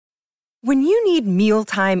When you need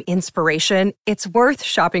mealtime inspiration, it's worth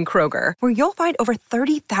shopping Kroger, where you'll find over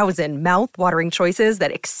 30,000 mouth-watering choices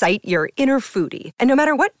that excite your inner foodie. And no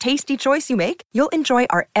matter what tasty choice you make, you'll enjoy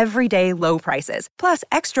our everyday low prices, plus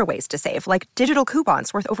extra ways to save, like digital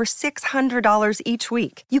coupons worth over $600 each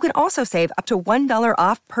week. You can also save up to $1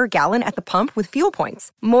 off per gallon at the pump with fuel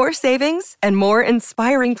points. More savings and more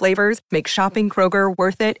inspiring flavors make shopping Kroger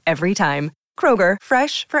worth it every time. Kroger,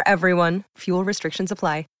 fresh for everyone. Fuel restrictions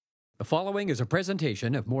apply. The following is a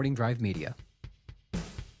presentation of Morning Drive Media.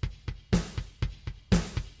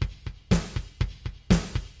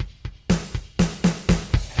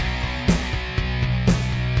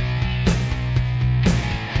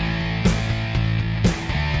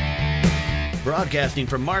 Broadcasting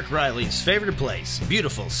from Mark Riley's favorite place,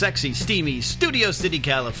 beautiful, sexy, steamy Studio City,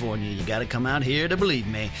 California. You got to come out here to believe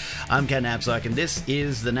me. I'm Ken Napzok, and this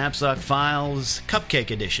is the Napzok Files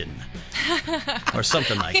Cupcake Edition, or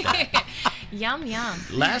something like that. Yum, yum.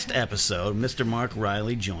 Last episode, Mr. Mark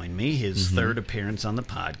Riley joined me, his third appearance on the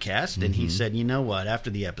podcast, and he said, you know what,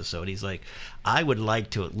 after the episode, he's like, I would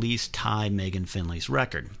like to at least tie Megan Finley's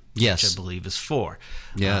record. Yes. Which I believe is 4.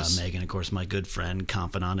 Yes. Megan, of course, my good friend,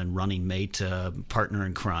 confidant, and running mate, partner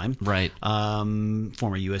in crime. Right. Former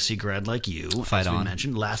USC grad like you, Fight as we on.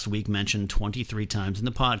 mentioned. Last week mentioned 23 times in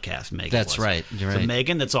the podcast, Megan. That's right. You're So, right.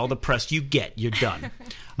 Megan, that's all the press you get. You're done.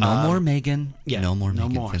 No more Megan. Yeah, no more Megan.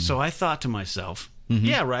 No more. Finley. So I thought to myself,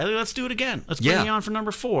 yeah, Riley, let's do it again. Let's bring you on for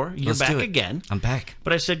number 4. You're Let's back do it. again. I'm back.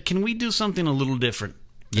 But I said, can we do something a little different?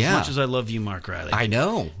 Yeah. As much as I love you, Mark Riley. I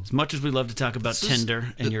know. As much as we love to talk about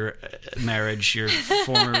Tinder and your marriage, your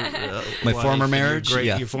former My wife, former and marriage? your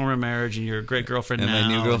Yeah. former marriage, and your great girlfriend And now,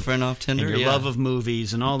 my new girlfriend off Tinder, and your yeah. love of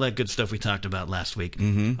movies, and all that good stuff we talked about last week.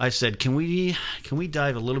 I said, can we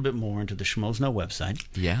dive a little bit more into the Schmoes website?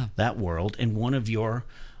 Yeah. That world, and one of your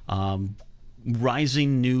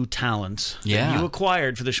rising new talents Yeah. that you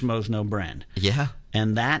acquired for the Schmoes brand, Yeah.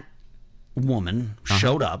 and that woman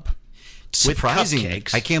showed up. Surprising.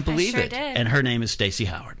 cupcakes. I can't believe sure it. did. And her name is Stacey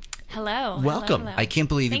Howard. Hello. Welcome. Hello. I can't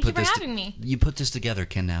believe Thank you you put for this. having me. You put this together,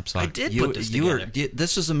 Ken Napzok. I did put this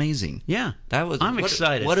This was amazing. Yeah. That was. I'm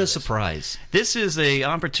excited What for a this. surprise. This is a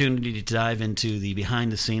opportunity to dive into the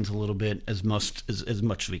behind the scenes a little bit as much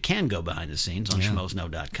as we can go behind the scenes on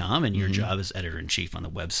schmoesno.com, and your job as editor-in-chief on the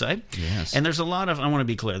website. Yes. And there's a lot of, I want to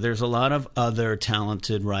be clear, there's a lot of other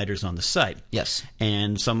talented writers on the site. Yes.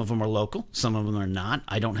 And some of them are local, some of them are not.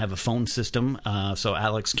 I don't have a phone system, so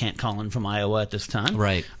Alex can't call in from Iowa at this time.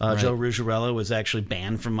 Right, right. Joe Ruggiero is actually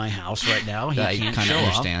banned from my house right now. He I can't kinda show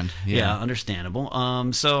understand. up. Yeah.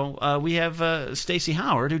 Understandable. So we have Stacey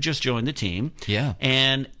Howard, who just joined the team. Yeah.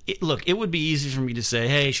 And look, it would be easy for me to say,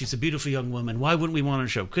 hey, she's a beautiful young woman. Why wouldn't we want her on the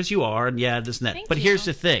show? Because you are, and this and that. Thank but you. here's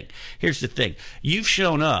the thing. You've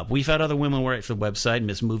shown up. We've had other women write for the website.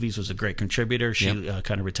 Miss Movies was a great contributor. She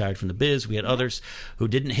kind of retired from the biz. We had others who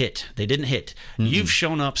didn't hit. They didn't hit. You've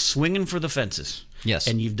shown up swinging for the fences. Yes.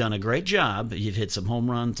 And you've done a great job. You've hit some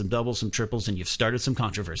home runs, some doubles, some triples, and you've started some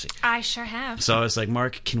controversy. I sure have. So I was like,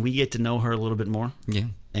 Mark, can we get to know her a little bit more? Yeah.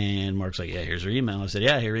 And Mark's like, yeah, here's her email. I said,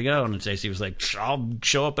 yeah, here we go. And Stacey was like, I'll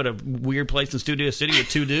show up at a weird place in Studio City with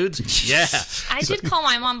 2 dudes. Yeah. I did call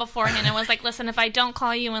my mom beforehand and was like, listen, if I don't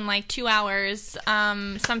call you in like 2 hours,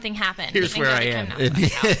 something happened. Here's And where Gabby I am. came to my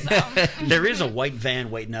house, so. There is a white van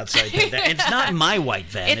waiting outside there. It's not my white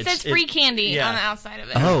van. It says free candy yeah. on the outside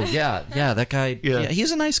of it. Oh yeah, that guy. Yeah. Yeah,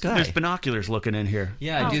 he's a nice guy. There's binoculars looking in here.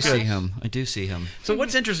 Yeah, I do good. see him. I do see him. So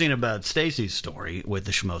what's interesting about Stacey's story with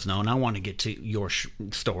the Schmoes and I want to get to your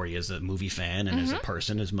story as a movie fan and as a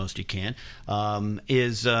person, as most you can,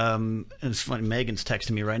 is it's funny, Megan's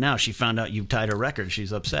texting me right now. She found out you tied her record.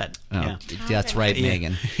 She's upset. Oh, Yeah. that's right, Yeah.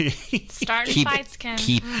 Megan. Starting fights, Ken.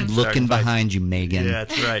 Keep Starting looking fights. behind you, Megan. Yeah,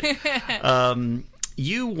 that's right.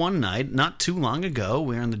 You one night, not too long ago,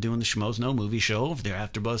 we were doing the Schmoes Know movie show of their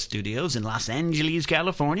AfterBuzz Studios in Los Angeles,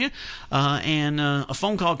 California, and a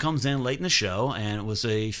phone call comes in late in the show, and it was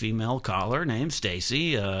a female caller named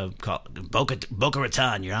Stacey. Boca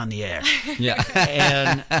Raton, you're on the air. Yeah.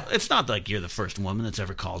 And it's not like you're the first woman that's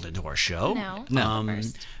ever called into our show. No, No. not the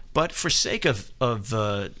first. But for sake of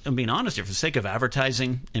I'm being honest here, for the sake of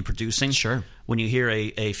advertising and producing, Sure. when you hear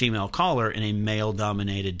a female caller in a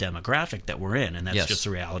male-dominated demographic that we're in, and that's Yes. just the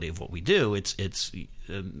reality of what we do, it's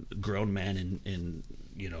grown men in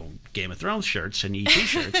Game of Thrones shirts and ET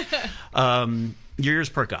shirts, your ears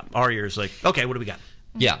perk up. Our ears like, okay, what do we got?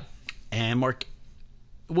 Yeah. And Mark,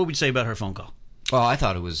 what would you say about her phone call? Well, I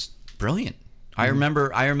thought it was brilliant. I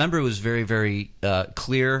remember it was very, very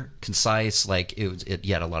clear, concise. Like you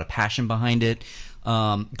had a lot of passion behind it.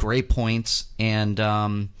 Great points, and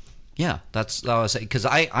Yeah, that's what I was saying, because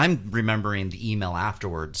I'm remembering the email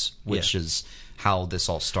afterwards, which is how this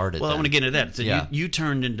all started. Well, I want to get into that. So Yeah. you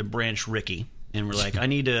turned into Branch Rickey, and we're like, I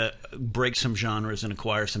need to break some genres and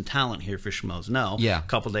acquire some talent here for Schmoes Know. Yeah. A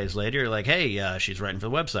couple days later, you're like, hey, she's writing for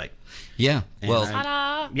the website. Yeah, well,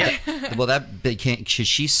 Ta-da! Yeah. well, that became,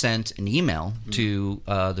 she sent an email to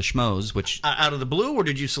the Schmoes, which Out of the blue, or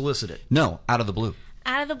did you solicit it? no, out of the blue.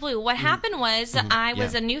 Out of the blue. What happened was I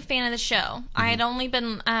was a new fan of the show. I had only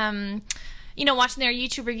been, watching their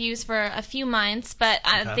YouTube reviews for a few months, but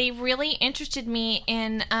they really interested me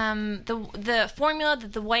in the formula,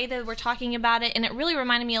 the way that we're talking about it, and it really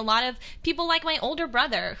reminded me a lot of people like my older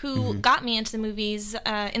brother who got me into the movies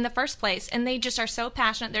in the first place, and they just are so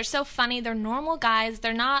passionate. They're so funny. They're normal guys.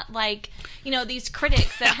 They're not like, these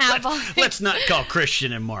critics that have all Let's not call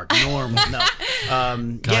Christian and Mark normal. No.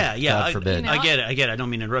 God forbid. I get it. I don't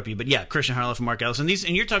mean to interrupt you, but yeah, Christian Harloff and Mark Ellison.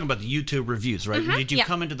 And you're talking about the YouTube reviews, right? Did you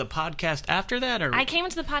come into the podcast after that? Or? I came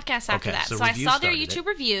into the podcast after Okay, that. so So I reviews saw their started YouTube it.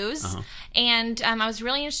 reviews, and I was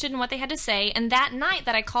really interested in what they had to say. And that night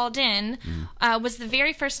that I called in was the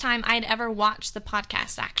very first time I had ever watched the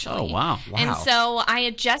podcast, actually. Oh, wow. And so I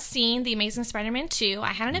had just seen The Amazing Spider-Man 2.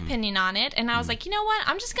 I had an opinion on it, and I was like, you know what?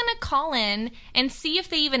 I'm just going to call in and see if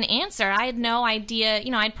they even answer. I had no idea.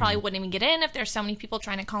 I probably wouldn't even get in if there's so many people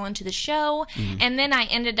trying to call into the show. And then I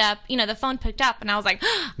ended up, the phone picked up, and I was like,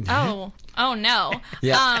 oh no.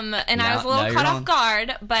 Yeah. And I was a little now caught you're off on.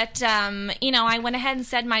 guard, but I went ahead and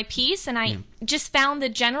said my piece, and I just found the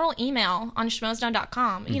general email on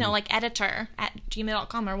schmoesnow.com, like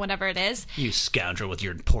editor@gmail.com or whatever it is. You scoundrel with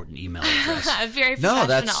your important email address. Very No,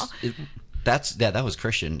 professional. that was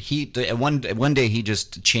Christian. He one day he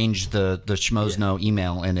just changed the Schmoes Know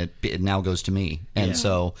email, and it now goes to me, and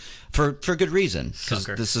so for good reason, 'cause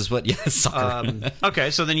Sucker. this is what sucker. Okay,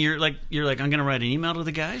 so then you're like, I'm going to write an email to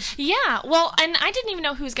the guys? Yeah, well, and I didn't even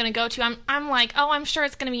know who was going to go to. I'm like, I'm sure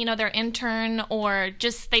it's going to be, their intern, or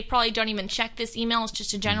just they probably don't even check this email. It's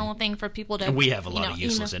just a general thing for people to. And we have a lot of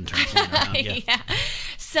useless interns laying around. Yeah.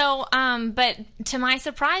 So, but to my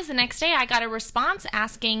surprise, the next day I got a response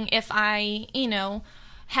asking if I,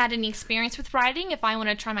 had any experience with writing, if I want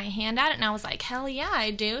to try my hand at it, and I was like, hell yeah,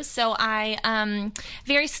 I do. So I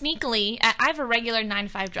very sneakily, I have a regular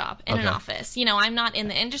 9-to-5 job in an office. I'm not in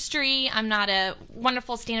the industry. I'm not a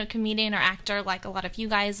wonderful stand-up comedian or actor like a lot of you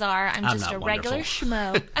guys are. I'm just not a regular wonderful.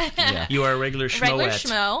 schmo. You are a regular schmoette. Regular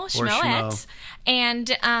schmo, Or schmoette.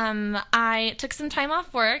 And I took some time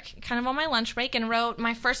off work, kind of on my lunch break, and wrote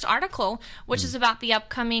my first article, which is about the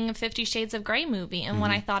upcoming 50 Shades of Grey movie. And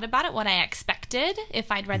when I thought about it, what I expected if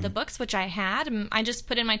I'd read the books, which I had, I just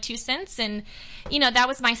put in my 2 cents, and that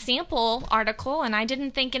was my sample article, and I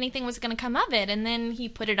didn't think anything was going to come of it. And then he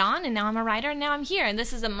put it on, and now I'm a writer, and now I'm here, and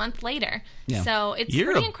this is a month later. Yeah. So it's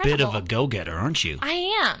You're pretty a incredible. bit of a go-getter, aren't you? I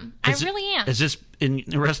am. I really am. Is this in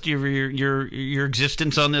the rest of your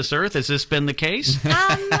existence on this earth? Has this been the case?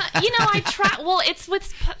 I try. Well, it's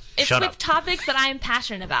with Shut up. topics that I'm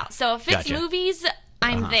passionate about. So if it's Gotcha. movies,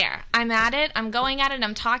 I'm there. I'm at it. I'm going at it.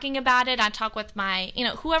 I'm talking about it. I talk with my,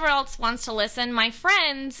 whoever else wants to listen. My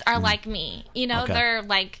friends are like me. Okay. They're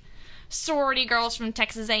like sorority girls from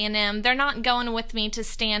Texas A&M. They're not going with me to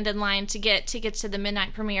stand in line to get tickets to the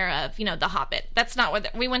midnight premiere of, The Hobbit. That's not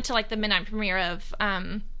what we went to, like the midnight premiere of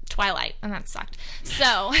Twilight, and that sucked.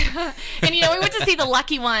 So, and we went to see The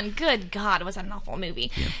Lucky One. Good God, was that an awful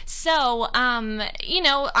movie? Yeah. So,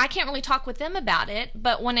 I can't really talk with them about it.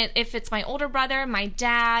 But if it's my older brother, my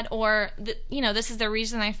dad, or this is the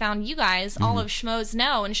reason I found you guys. All of Schmoes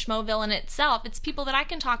Know and Schmoville in itself. It's people that I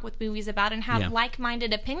can talk with movies about and have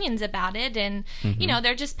like-minded opinions about it, and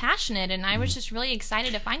they're just passionate. And I was just really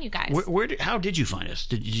excited to find you guys. How did you find us?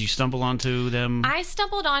 Did you stumble onto them? I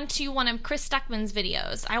stumbled onto one of Chris Stuckman's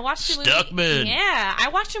videos. I watched a movie. Stuckman. Yeah, I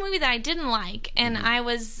watched a movie that I didn't like, and I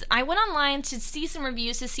went online to see some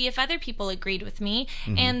reviews to see if other people agreed with me.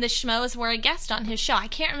 And the Schmoes were a guest on his show. I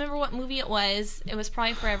can't remember what movie it was. It was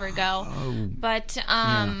probably forever ago. But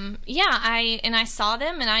I saw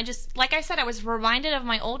them, and I just, like I said, I was reminded of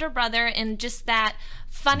my older brother and just that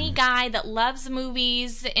funny guy that loves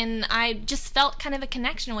movies, and I just felt kind of a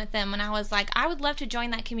connection with them, and I was like, I would love to join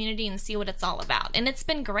that community and see what it's all about. And it's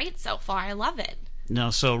been great so far. I love it. Now,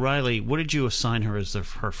 so Riley, what did you assign her as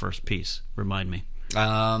her first piece? Remind me.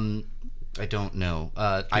 I don't know.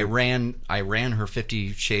 I ran her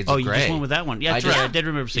 50 Shades of Grey. Oh, you just went with that one. Yeah, that's right. I did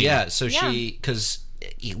remember seeing that. Yeah, so because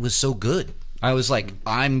it was so good. I was like,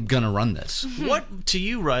 I'm going to run this. What, to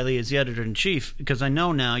you, Riley, as the editor-in-chief, because I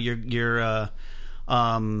know now you're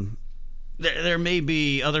there may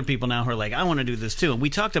be other people now who are like, I want to do this too. And we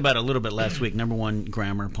talked about it a little bit last week. Number one,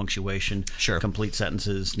 grammar, punctuation, Sure. complete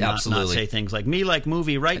sentences, not Absolutely. say things like "me like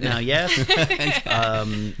movie right now." Yes,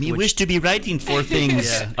 You wish to be writing for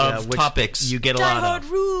things which topics. you get a lot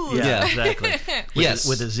of. rules. Yeah, exactly. Yes.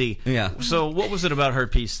 with a Z. Yeah. So, what was it about her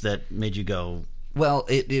piece that made you go? Well,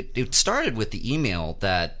 it started with the email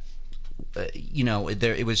that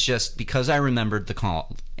it was just because I remembered the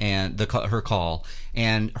call and her call,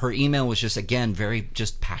 and her email was just, again, very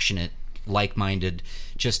just passionate, like-minded,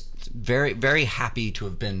 just very, very happy to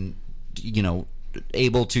have been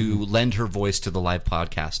able to lend her voice to the live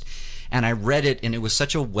podcast. And I read it, and it was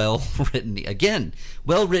such a well-written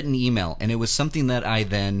email, and it was something that I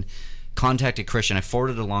then contacted Christian. I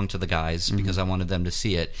forwarded it along to the guys because I wanted them to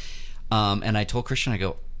see it, and I told Christian, I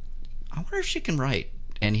go, I wonder if she can write.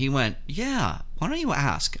 And he went, yeah, why don't you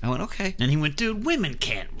ask? I went, okay. And he went, dude, women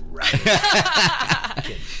can't write.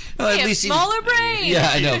 Well, at Have least smaller brains.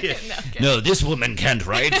 Yeah, I know. No, No, this woman can't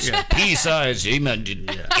write. Pea-sized,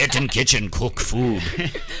 get in kitchen, cook food.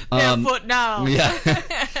 Barefoot now. Yeah.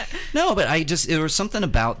 No, but there was something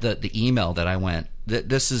about the email that I went,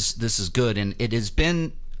 this is good, and it has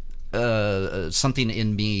been something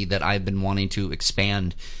in me that I've been wanting to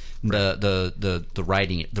expand the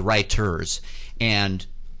writing, the writers, and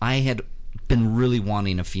I had been really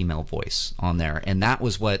wanting a female voice on there, and that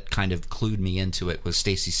was what kind of clued me into it. Was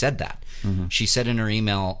Stacey said that. She said in her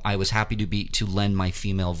email, I was happy to lend my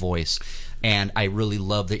female voice, and I really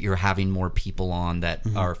love that you're having more people on that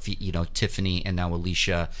are Tiffany and now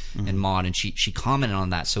Alicia and Maud, and she commented on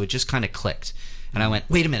that, so it just kind of clicked, and I went,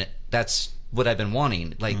 wait a minute, that's what I've been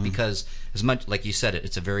wanting, because as much like you said,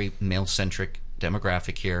 it's a very male centric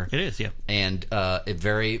demographic here. It is, yeah. And a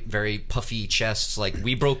very, very puffy chests, like,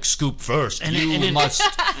 we broke Scoop first. And you must,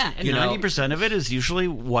 And 90% of it is usually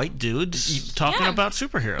white dudes talking about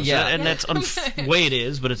superheroes. Yeah. And that's the way it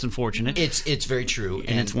is, but it's unfortunate. It's very true.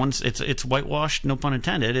 and it's whitewashed, no pun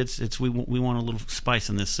intended. It's we want a little spice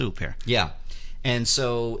in this soup here. Yeah. And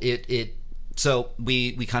so so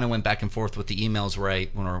we kind of went back and forth with the emails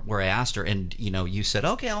where I asked her, and you said,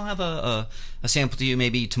 okay, I'll have a sample to you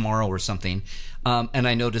maybe tomorrow or something, and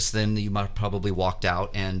I noticed then that you probably walked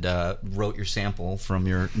out and wrote your sample from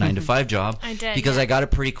your 9-to-5 job. I did, because yeah. I got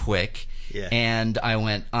it pretty quick, and I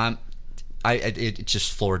went, it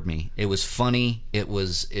just floored me. It was funny.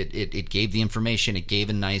 It gave the information. It gave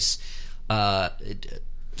a nice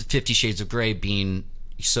 50 Shades of Grey being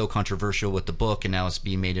so controversial with the book, and now it's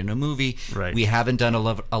being made in a movie. Right. We haven't done a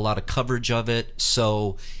lot of coverage of it,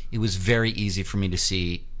 so it was very easy for me to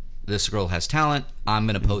see this girl has talent. I'm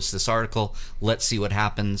going to post this article. Let's see what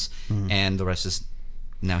happens, and the rest is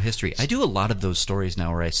now history. I do a lot of those stories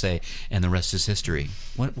now where I say, and the rest is history.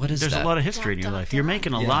 What is There's that? a lot of history in your life. You're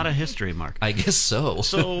making a lot of history, Mark. I guess so.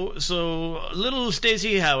 So little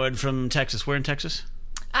Stacey Howard from Texas. Where in Texas?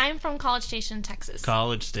 I'm from College Station, Texas.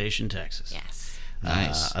 College Station, Texas. Yes.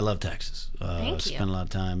 Nice. I love Texas. Thank you. Spent a lot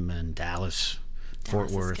of time in Dallas,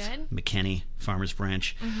 Fort is Worth, good. McKinney, Farmers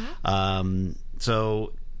Branch.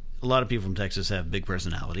 So a lot of people from Texas have big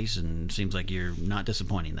personalities, and it seems like you're not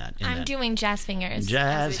disappointing that. I'm doing jazz fingers.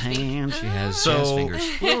 Jazz as we speak. hands. She has So, jazz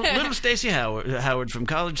fingers. little Stacey Howard from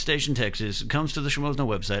College Station, Texas, comes to the Schmoesno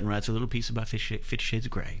website and writes a little piece about 50 Shades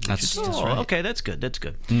of Grey. That's right. Okay, that's good. That's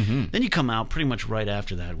good. Then you come out pretty much right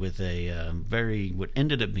after that with a what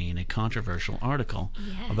ended up being a controversial article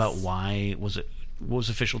about what was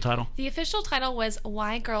the official title? The official title was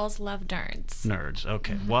Why Girls Love Nerds. Nerds.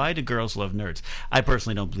 Okay. Why do girls love nerds? I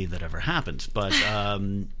personally don't believe that ever happens, but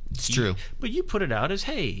It's true. But you put it out as,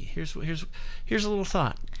 hey, here's a little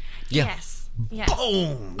thought. Yeah. Yes. Yes.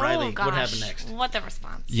 Boom, Riley. Oh, gosh. What happened next? What the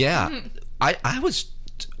response? Yeah, I was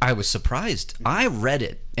surprised. I read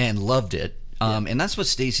it and loved it, and that's what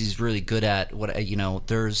Stacey's really good at.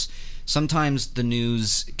 There's sometimes the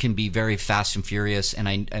news can be very fast and furious, and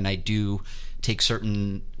I do take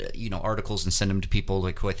certain articles and send them to people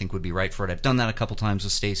like who I think would be right for it. I've done that a couple times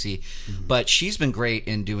with Stacey, but she's been great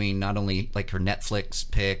in doing not only like her Netflix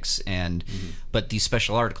picks and but these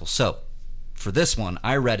special articles. So for this one,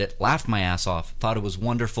 I read it, laughed my ass off, thought it was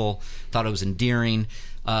wonderful, thought it was endearing,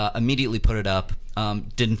 immediately put it up,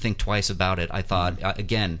 didn't think twice about it. I thought,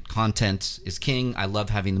 again, content is king. I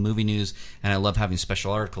love having the movie news, and I love having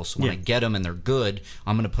special articles. So when I get them and they're good,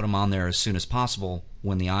 I'm going to put them on there as soon as possible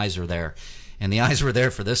when the eyes are there. And the eyes were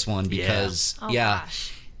there for this one because,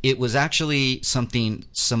 gosh. it was actually something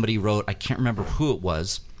somebody wrote. I can't remember who it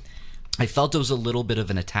was. I felt it was a little bit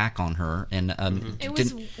of an attack on her. And It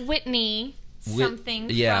was Whitney something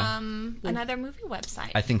from another movie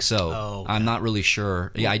website. I think so. Oh, okay. I'm not really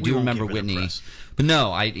sure. Yeah, I We do won't remember give her the Whitney. press. But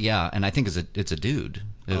no, and I think it's a dude.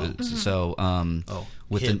 So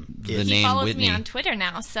with him. the He He name follows Whitney. me on Twitter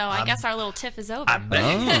now, so I guess our little tiff is over. I bet.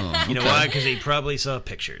 Oh, You know why? Because he probably saw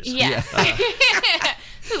pictures. Yes.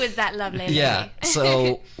 Who is that lovely lady? Yeah.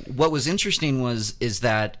 So what was interesting is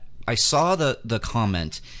that I saw the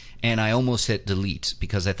comment and I almost hit delete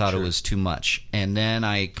because I thought it was too much. And then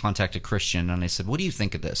I contacted Christian and I said, "What do you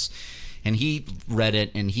think of this?" And he read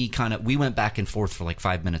it and we went back and forth for like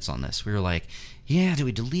 5 minutes on this. We were like, "Yeah, do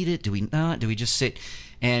we delete it? Do we not? Do we just sit?"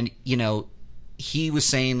 And he was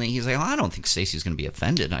saying that he's like, "Oh, I don't think Stacey's going to be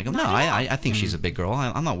offended." And I go, "No, I think she's a big girl.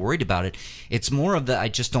 I'm not worried about it. It's more of I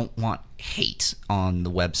just don't want hate on the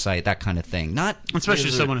website, that kind of thing. Not Especially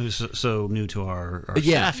because someone who's so new to our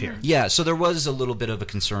staff here. Yeah, so there was a little bit of a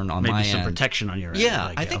concern on Maybe my some end. protection on your end. Yeah,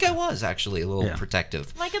 like, I think okay. I was actually a little Yeah.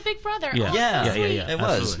 protective. Like a big brother. Yeah. Oh, Yeah, so sweet. it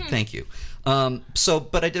was. absolutely. Thank you.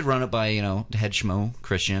 But I did run it by head schmo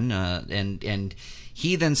Christian, and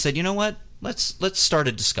he then said, "You know what? Let's start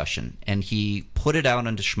a discussion." And he put it out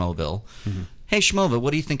onto Schmoville. Mm-hmm. Hey Schmoville,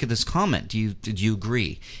 what do you think of this comment? Did you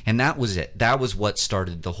agree? And that was it. That was what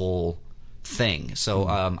started the whole thing. So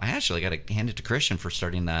Mm-hmm. I actually got to hand it to Christian for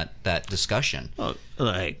starting that discussion. Well,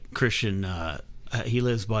 like Christian, he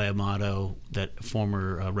lives by a motto that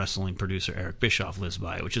former wrestling producer Eric Bischoff lives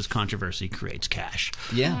by, which is controversy creates cash.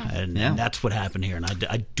 Yeah. And that's what happened here. And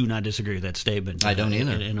I do not disagree with that statement. I don't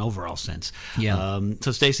either. In an overall sense. Yeah.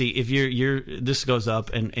 So Stacey, if this goes up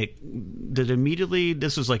and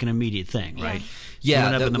this was like an immediate thing, right? Yeah, You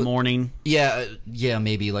went up that in the w- morning. Yeah,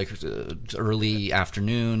 maybe like early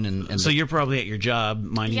afternoon, and So you're probably at your job,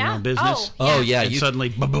 minding your Yeah. own business. Oh, yeah, And you- suddenly,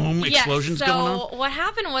 boom, explosions so going on. what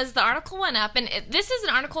happened was the article went up, and this is an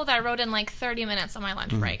article that I wrote in like 30 minutes on my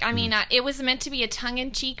lunch break. I mean, it was meant to be a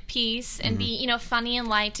tongue-in-cheek piece and be, funny and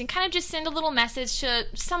light, and kind of just send a little message to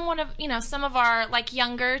some of our like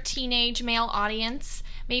younger teenage male audience.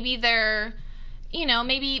 Maybe they're,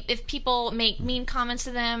 maybe if people make mean comments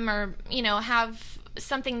to them or have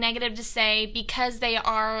something negative to say because they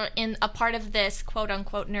are in a part of this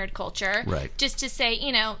quote-unquote nerd culture, Right. just to say,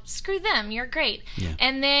 screw them, you're great. Yeah.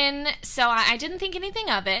 And then so I didn't think anything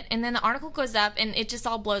of it, and then the article goes up and it just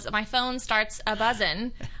all blows up. My phone starts a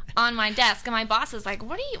buzzing on my desk, and my boss is like,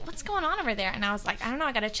 what's going on over there? And I was like, I don't know,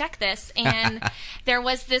 I gotta check this. And there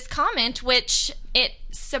was this comment which it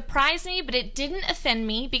surprised me, but it didn't offend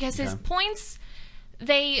me because his points,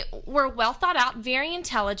 they were well thought out, very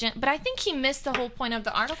intelligent, but I think he missed the whole point of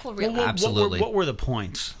the article, really. Absolutely. What were the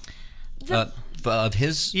points? Of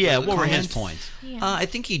his What were his comments? points? I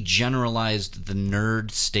think he generalized the nerd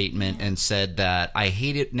statement and said that I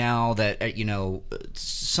hate it now that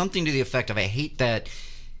something to the effect of I hate that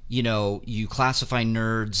you classify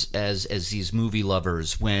nerds as these movie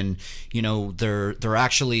lovers when they're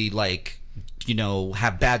actually like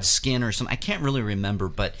have bad skin or something. I can't really remember,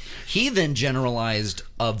 but he then generalized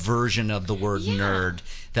a version of the word nerd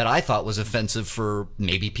that I thought was offensive for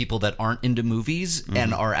maybe people that aren't into movies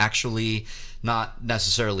and are actually not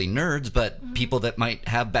necessarily nerds, but people that might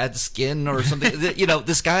have bad skin or something.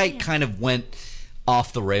 This guy kind of went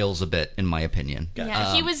off the rails a bit, in my opinion.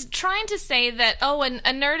 Yeah, he was trying to say that, a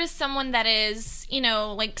nerd is someone that is,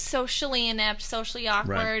 like socially inept, socially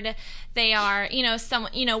awkward. Right. They are,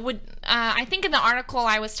 someone, I think in the article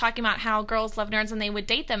I was talking about how girls love nerds and they would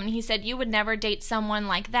date them. And he said, you would never date someone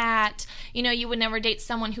like that. You would never date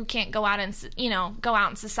someone who can't go out and, go out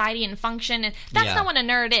in society and function. And that's not what a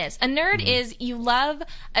nerd is. A nerd is you love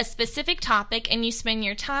a specific topic and you spend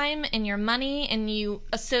your time and your money and you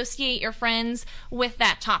associate your friends with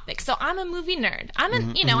that topic. So I'm a movie nerd. I'm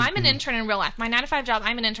I'm an intern in real life. My 9-to-5 job,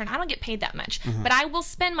 I'm an intern. I don't get paid that much, but I will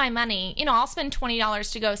spend my money. I'll spend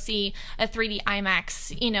 $20 to go see a 3D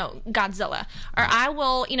IMAX, Godzilla, or I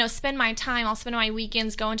will, spend my time. I'll spend my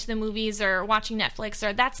weekends going to the movies or watching Netflix,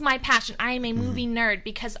 or that's my passion. I am a movie nerd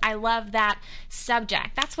because I love that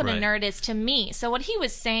subject. That's what a Right. nerd is to me. So what he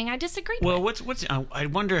was saying, I disagreed Well, with. I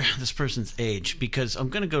wonder this person's age, because I'm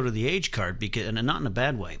going to go to the age card, because, and not in a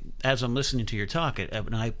bad way. As I'm listening to your talk,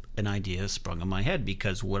 an idea sprung in my head,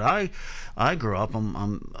 because what I grew up,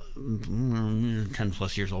 I'm 10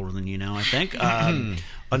 plus years older than you now, I think.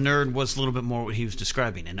 A nerd was a little bit more what he was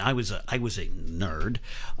describing, and I was a nerd.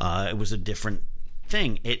 It was a different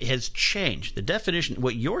thing. It has changed. The definition,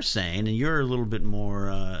 what you're saying, and you're a little bit more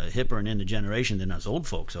hipper and in the generation than us old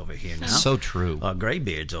folks over here now. So true.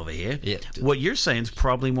 Graybeards over here. Yeah. What you're saying is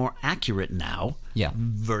probably more accurate now. Yeah.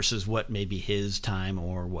 Versus what maybe his time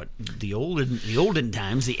or what the olden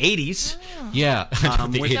times, the 80s. Yeah.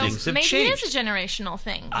 Where So things have maybe changed. it is a generational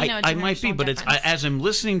thing. I might be, generational but difference. as I'm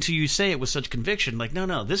listening to you say it with such conviction, like,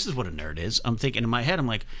 no, this is what a nerd is. I'm thinking in my head, I'm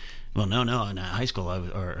like, well, no. In high school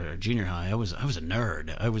or junior high, I was a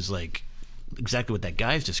nerd. I was like exactly what that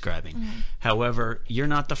guy's describing. However, you're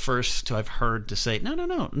not the first to I've heard to say, no.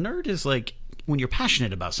 Nerd is like when you're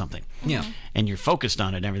passionate about something. Yeah. And you're focused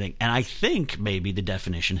on it and everything. And I think maybe the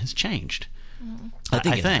definition has changed. I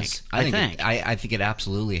think it think. has. I I think it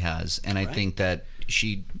absolutely has, and I think that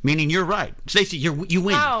she. Meaning you're right, Stacey. You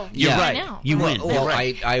win. Oh, you're yeah. right. I know. You win. Well, You're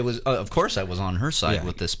right. I was of course I was on her side Yeah.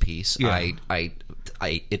 with this piece. Yeah.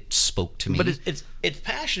 It spoke to me. But it's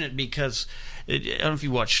passionate because I don't know if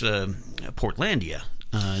you watched Portlandia.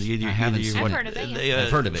 I haven't seen it. I've heard of it, yeah.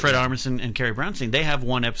 I've heard of it, Fred yeah. Armisen and Carrie Brownstein. They have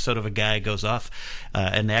one episode of a guy goes off,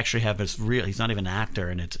 and they actually have his real. He's not even an actor,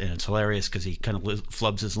 and it's hilarious because he kind of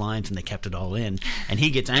flubs his lines, and they kept it all in. And he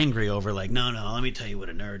gets angry over like, no, let me tell you what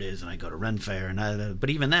a nerd is. And I go to Ren Fair, but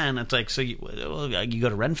even then, it's like, so you go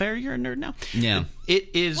to Ren Fair, you're a nerd now. Yeah. It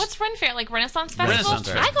is. What's Ren Fair, like Renaissance Festival? Renaissance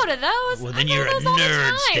Fair. I go to those. Well, then I go you're to a those all the nerd,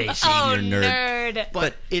 time. Stacey. Oh, You're a nerd.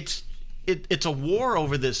 But it's a war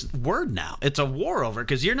over this word now. It's a war over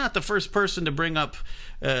because you're not the first person to bring up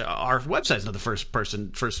our website's not the first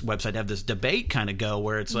website to have this debate kind of go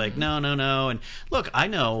where it's like no. And look, I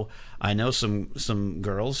know some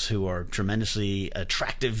girls who are tremendously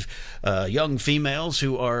attractive young females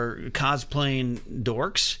who are cosplaying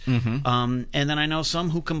dorks, and then I know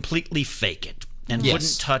some who completely fake it. And Yes.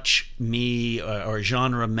 wouldn't touch me or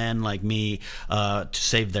genre men like me to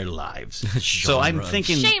save their lives. So I'm Genre.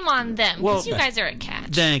 thinking, Shame on them, because Well, you guys are a catch.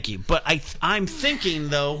 thank you. But I'm thinking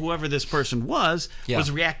though, whoever this person was Yeah.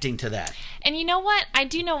 reacting to that. And you know what? I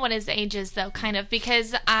do know what his age is, though, kind of,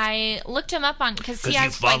 because I looked him up on because he Because you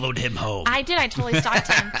has followed him home. I did. I totally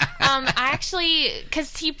stalked him. I actually,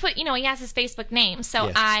 because he put, he has his Facebook name, so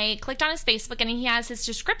Yes. I clicked on his Facebook, and he has his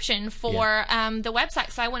description for the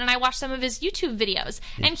website. So I went and I watched some of his YouTube videos,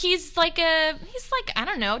 and he's like I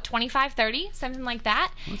don't know, 25, 30, something like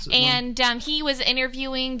that. And he was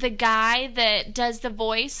interviewing the guy that does the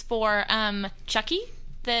voice for Chucky,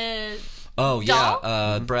 the Oh doll?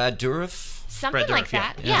 yeah, Brad Dourif. something Brad like Dourif,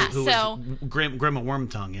 that. yeah. Yeah. Who so. was Grandma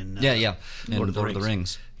Wormtongue in Yeah. Lord of the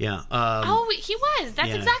Rings. Yeah. Oh, he was. That's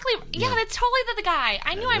yeah. exactly. Yeah, Yeah. that's totally the guy.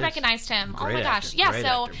 I knew That I is. recognized him. Oh Great my gosh. actor. Yeah. Great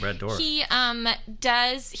So actor. Brad Dourif. he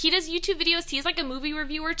does YouTube videos. He's like a movie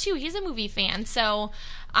reviewer too. He's a movie fan. So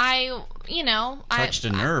I Touched a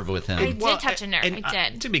nerve with him. I did touch a nerve. and, I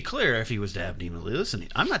did. To be clear, if he was to have Nina listening,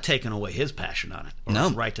 I'm not taking away his passion on it. Or No.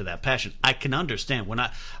 his right to that passion. I can understand. When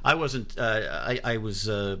I wasn't, I was,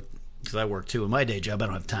 because I work too in my day job. I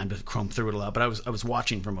don't have time to comb through it a lot, but I was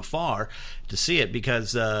watching from afar to see it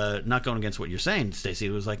because not going against what you're saying, Stacey.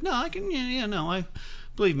 It was like, no, I can,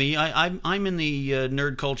 believe me, I'm in the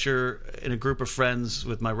nerd culture in a group of friends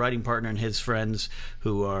with my writing partner and his friends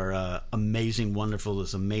who are amazing, wonderful,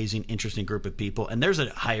 this amazing, interesting group of people. And there's a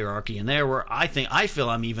hierarchy in there where I feel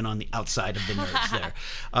I'm even on the outside of the nerds there.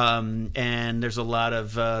 And there's a lot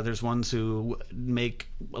of there's ones who make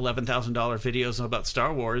 $11,000 videos about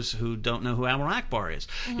Star Wars who don't know who Admiral Akbar is.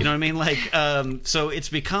 You know what I mean? Like, so it's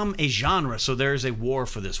become a genre. So there's a war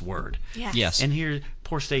for this word. Yes. And here,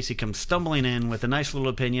 poor Stacey comes stumbling in with a nice little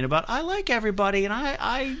opinion about I like everybody and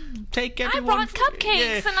I take everyone. brought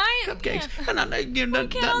cupcakes, and I- cupcakes. yeah. And We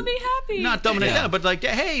can all be happy. Not dominate Yeah. that, but like,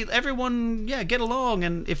 hey, everyone, get along.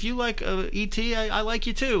 And if you like E.T., I like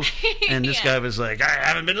you too. And this Yeah. guy was like, I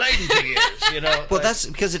haven't been late in 2 years. Well, like, that's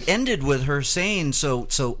because it ended with her saying, "So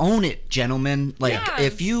own it, gentlemen. Like Yeah.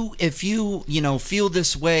 if you feel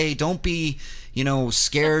this way, don't be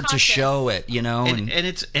scared to Subconscious. show it. and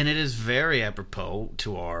it is very apropos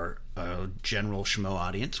to our general schmo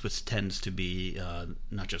audience, which tends to be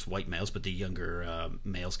not just white males, but the younger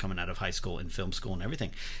males coming out of high school and film school and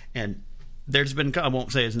everything. And there's been, I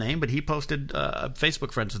won't say his name, but he posted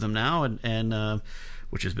Facebook friends with him now, and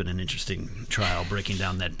which has been an interesting trial breaking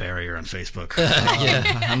down that barrier on Facebook.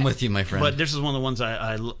 yeah, I'm with you, my friend. But this is one of the ones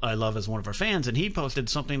I love as one of our fans, and he posted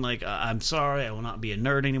something like, "I'm sorry, I will not be a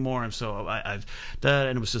nerd anymore." And so I've done,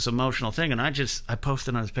 and it was this emotional thing, and I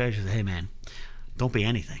posted on his page, I said, "Hey man, don't be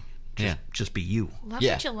anything. Just be you." Love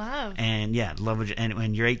Yeah. what you love. And love what and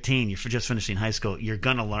when you're 18, you're just finishing high school, you're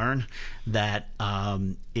gonna learn that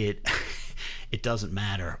it doesn't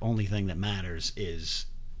matter. Only thing that matters is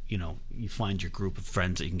you find your group of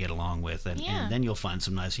friends that you can get along with, and then you'll find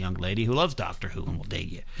some nice young lady who loves Doctor Who and will date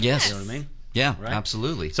you. yes, You know what I mean? Yeah, Right?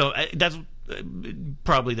 absolutely. So that's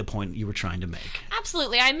probably the point you were trying to make.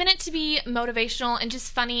 Absolutely. I meant it to be motivational and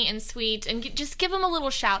just funny and sweet, and just give them a little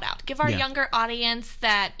shout out. Give our Yeah. younger audience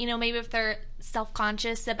that, maybe if they're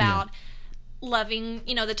self-conscious about loving,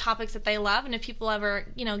 the topics that they love. And if people ever,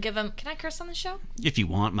 give them, can I curse on the show? If you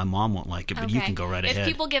want, my mom won't like it, but you can go right ahead. If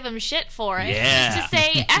people give them shit for it, Yeah. just to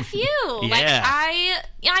say F you. Like, I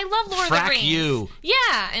love Lord of the Rings. you.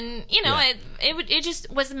 Yeah, and it just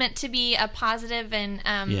was meant to be a positive and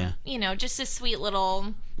just a sweet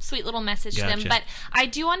little message to them. But I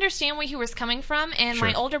do understand where he was coming from, and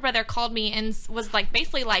my older brother called me and was like,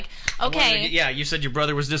 basically like, okay. You said your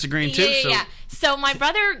brother was disagreeing too? Yeah. So my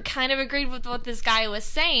brother kind of agreed with what this guy was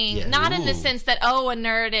saying, not in the sense that, a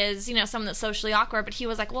nerd is, someone that's socially awkward, but he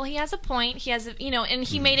was like, well, he has a point. He has, and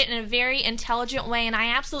he made it in a very intelligent way, and I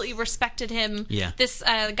absolutely respected him, this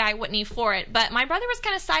guy Whitney, for it. But my brother was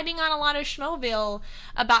kind of siding on a lot of Schmoville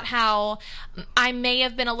about how I may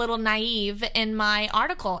have been a little naive in my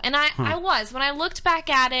article. And I was. When I looked back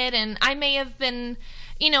at it, and I may have been,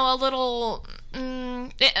 a little...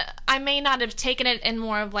 I may not have taken it in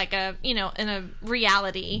more of like a, in a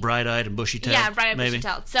reality. Bright-eyed and bushy-tailed. Yeah, bright-eyed, maybe.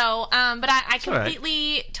 bushy-tailed. So, but I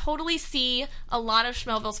completely, totally see a lot of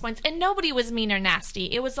Schmoville's points. And nobody was mean or nasty.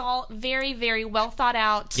 It was all very, very well thought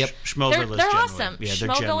out. Yep, Schmoville They're awesome. Yeah,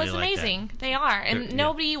 Schmoville is amazing. Like they are. And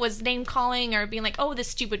nobody was name-calling or being like, oh, this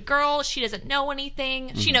stupid girl, she doesn't know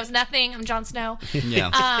anything. She knows nothing. I'm Jon Snow.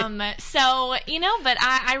 Yeah. So, but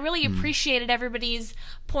I really appreciated everybody's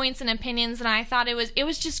points and opinions, and I thought it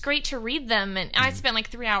was just great to read them, and I spent like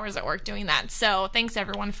 3 hours at work doing that. So thanks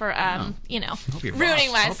everyone for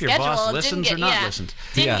ruining my schedule. Boss listens or not listens.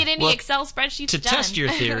 Didn't get any Excel spreadsheets to done. test your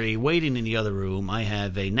theory. Waiting in the other room, I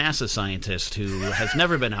have a NASA scientist who has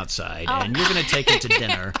never been outside, and you're going to take him to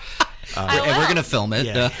dinner. And we're going to film it.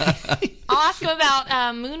 Yeah. I'll ask him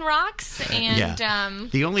about moon rocks and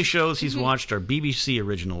the only shows he's watched are BBC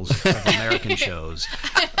originals of American shows.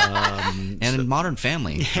 And Modern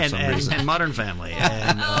Family for some reason. And Modern Family.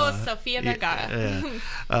 And, Sofia Vergara.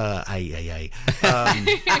 I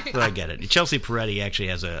get it. Chelsea Peretti actually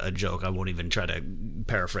has a joke. I won't even try to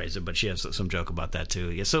paraphrase it, but she has some joke about that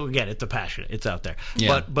too. Yeah, so again, it's passionate. It's out there.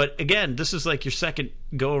 Yeah. But again, this is like your second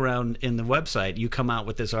go around in the website. You come out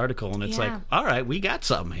with this article, and it's like, all right, we got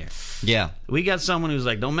something here. Yeah. We got someone who's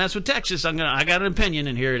like, don't mess with Texas. I got an opinion,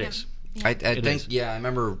 and here it is. I think, I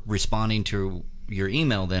remember responding to your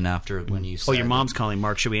email then after when you said... Oh, your mom's calling,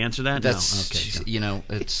 Mark. Should we answer that? That's, no.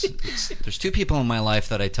 Okay. It's there's two people in my life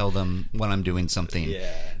that I tell them when I'm doing something.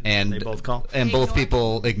 Yeah. And they both call? And both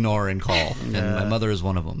people ignore and call. And my mother is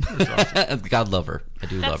one of them. Awesome. God love her. I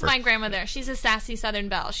do love her. That's my grandmother. She's a sassy Southern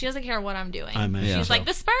belle. She doesn't care what I'm doing. She's so. like,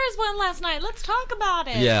 the Spurs won last night. Let's talk about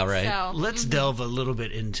it. Yeah, right. So, let's delve a little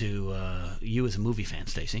bit into you as a movie fan,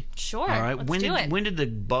 Stacey. Sure. All right. Let's do it. When did the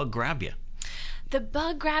bug grab you? The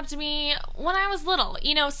bug grabbed me when I was little.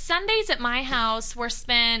 Sundays at my house were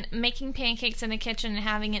spent making pancakes in the kitchen and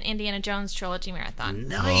having an Indiana Jones trilogy marathon.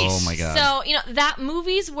 Nice. Oh, my God. So, that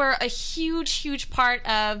movies were a huge, huge part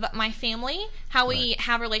of my family, how we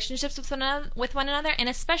have relationships with one another, and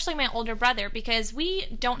especially my older brother, because we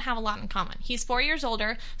don't have a lot in common. He's 4 years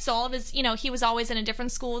older, so all of his, he was always in a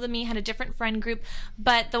different school than me, had a different friend group,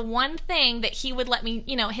 but the one thing that he would let me,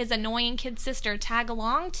 his annoying kid sister tag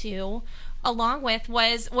along with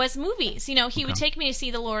was movies. He would take me to see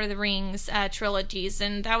the Lord of the Rings trilogies,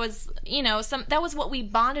 and that was that was what we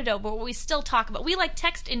bonded over, what we still talk about. We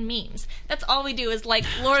text in memes. That's all we do is Lord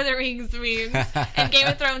of the Rings memes and Game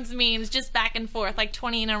of Thrones memes, just back and forth,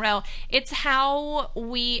 20 in a row. It's how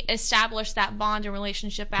we establish that bond and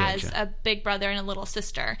relationship as a big brother and a little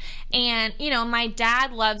sister. And my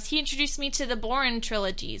dad he introduced me to the Bourne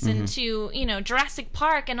trilogies and to Jurassic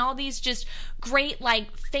Park and all these just great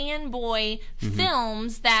fanboy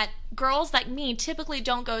films that girls like me typically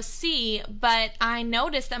don't go see, but I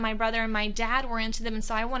noticed that my brother and my dad were into them, and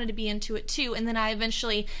so I wanted to be into it too. And then I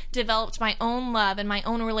eventually developed my own love and my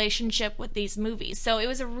own relationship with these movies. So it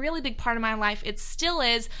was a really big part of my life. It still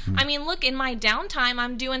is. I mean, look, in my downtime,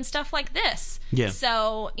 I'm doing stuff like this. Yeah.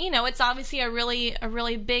 So, it's obviously a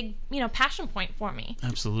really big, passion point for me.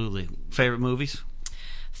 Absolutely. Favorite movies?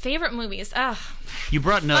 Favorite movies. Ugh. You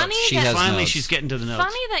brought notes. Finally, she's getting to the notes.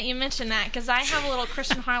 Funny that you mentioned that, because I have a little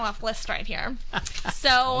Christian Harloff list right here. So,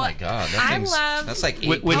 oh my God, that's like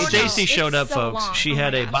 8 when pages. Stacey showed up, so folks, long. she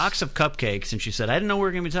had a box of cupcakes, and she said, "I didn't know what we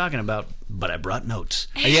were going to be talking about, but I brought notes."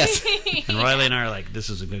 Yes. And Riley and I are like, "This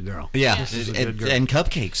is a good girl." Yeah, this is a good girl. and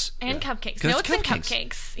cupcakes. And cupcakes. Good Notes and cupcakes.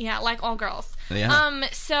 cupcakes. Yeah, like all girls. Yeah.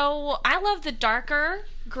 So I love the darker,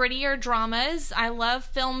 grittier dramas. I love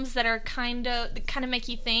films that are kind of make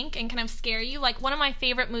you think and kind of scare you. One of my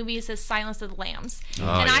favorite movies is Silence of the Lambs.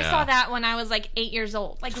 I saw that when I was 8 years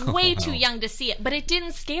old. Way too young to see it. But it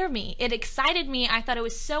didn't scare me. It excited me. I thought it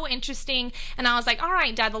was so interesting. And I was like, all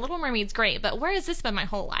right, Dad, The Little Mermaid's great, but where has this been my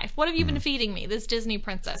whole life? What have you been feeding me, this Disney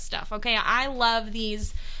princess stuff. Okay, I love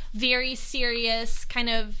these very serious kind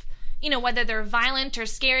of, whether they're violent or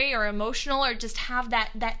scary or emotional or just have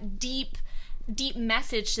that deep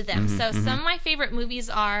message to them. So some of my favorite movies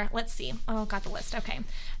are, let's see. Oh, got the list. Okay.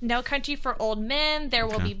 No Country for Old Men, There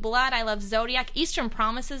Will Be Blood. I love Zodiac. Eastern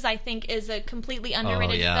Promises, I think, is a completely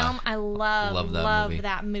underrated film. I love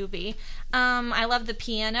that movie. I love The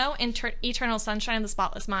Piano, Eternal Sunshine of the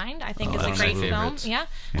Spotless Mind. I think is a great film. Yeah.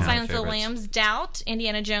 Silence of the Lambs, Doubt,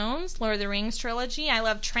 Indiana Jones, Lord of the Rings trilogy. I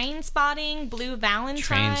love Train Spotting, Blue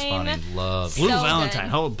Valentine. Blue Valentine.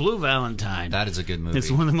 Oh, Blue Valentine. That is a good movie. It's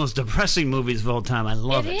one of the most depressing movies of all time. I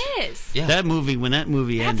love it. It is. Yeah. When that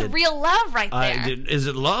movie ended. That's real love right there. Is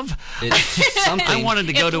it love? It's something. I wanted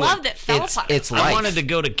to go it's to love that fell apart. It's life. I wanted to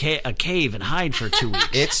go to a cave and hide for 2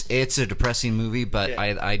 weeks. It's a depressing movie, but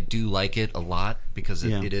I do like it a lot because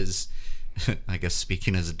it is, I guess,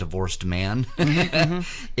 speaking as a divorced man,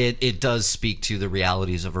 it does speak to the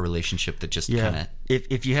realities of a relationship that just kind of.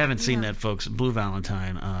 If you haven't seen that, folks, Blue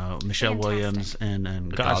Valentine, Michelle Williams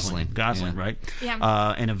and Gosling, right?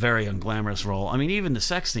 Yeah. In a very unglamorous role. I mean, even the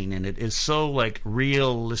sex scene in it is so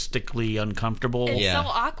realistically uncomfortable. It's so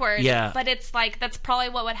awkward. Yeah. But it's that's probably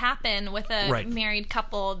what would happen with a married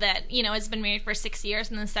couple that has been married for 6 years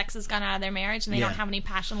and the sex has gone out of their marriage and they don't have any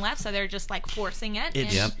passion left, so they're just forcing it.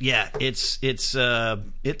 That's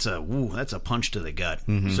a punch to the gut.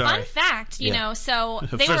 Sorry. Fun fact, so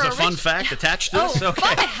they were a fun fact attached to this. Okay.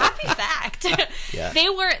 Fun, happy fact.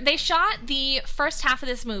 They shot the first half of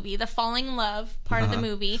this movie, the falling in love part of the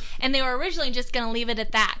movie, and they were originally just going to leave it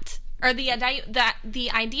at that. Or the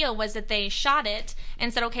idea was that they shot it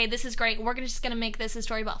and said, okay, this is great. We're just going to make this a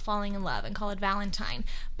story about falling in love and call it Valentine.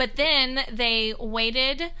 But then they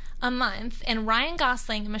waited a month, and Ryan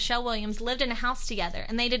Gosling and Michelle Williams lived in a house together,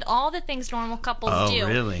 and they did all the things normal couples do. Oh,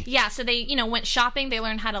 really? Yeah, so they, went shopping. They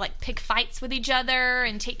learned how to, pick fights with each other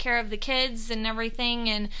and take care of the kids and everything.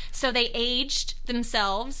 And so they aged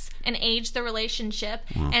themselves and aged the relationship.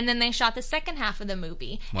 Wow. And then they shot the second half of the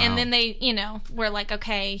movie. Wow. And then they, were like,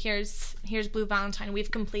 okay, here's Blue Valentine.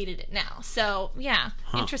 We've completed it now. So, yeah,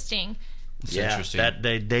 interesting. It's interesting. That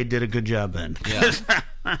they did a good job then. Yeah.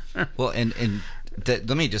 Well, and let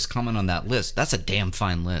me just comment on that list. That's a damn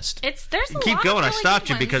fine list. There's a Keep lot going. Of really I stopped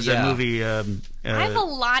you ones. because that movie. I have a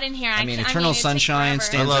lot in here. Eternal Sunshine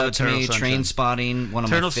stands out to me. Train Spotting, one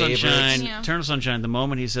of my favorites. Eternal Sunshine. The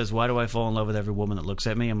moment he says, "Why do I fall in love with every woman that looks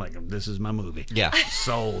at me?" I'm like, "This is my movie." Yeah,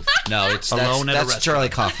 sold. No, that's Charlie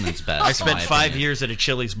Kaufman's best. I spent 5 years at a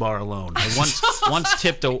Chili's bar alone. I once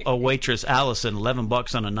tipped a waitress, Allison,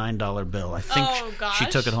 $11 on a $9 bill. I think she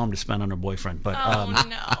took it home to spend on her boyfriend. But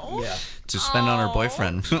no. Yeah. To spend on her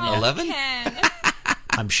boyfriend. 11?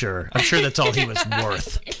 I'm sure that's all he was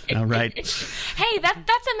worth. All right. Hey,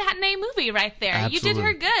 that's a matinee movie right there. Absolutely. You did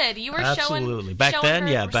her good. You were showing back then. Her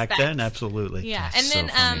Yeah, back respect. then, absolutely. Yeah, That's and so then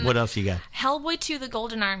funny. What else you got? Hellboy 2: The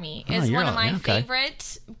Golden Army is one of my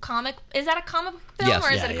favorite comic. Is that a comic film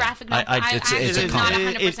or is it a graphic novel? It's I'm a not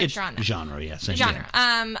comic. 100% sure on that. Genre, yes. Genre.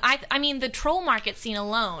 I mean, the troll market scene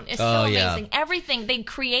alone is so amazing. Everything they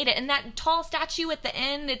created, and that tall statue at the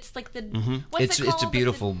end. It's like the what's it called? It's a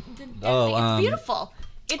beautiful. It's beautiful.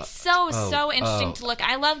 It's so interesting to look.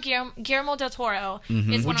 I love Guillermo del Toro.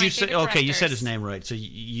 Is one of my favorite directors. You said his name right. So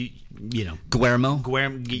you know Guillermo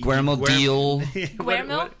del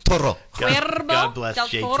Toro. God bless del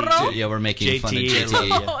JT. Toro. Yeah, we're making fun of JT.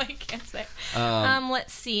 Oh, I can't say.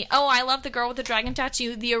 Let's see. Oh, I love The Girl with the Dragon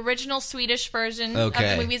Tattoo, the original Swedish version of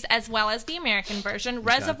the movies, as well as the American version.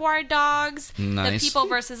 Reservoir Dogs, The People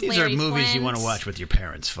versus These Larry are movies Flint. you want to watch with your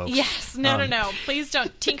parents, folks. Yes. No. Please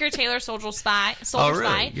don't. Tinker Tailor Soldier Spy.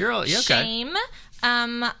 Really? You're okay. Shame.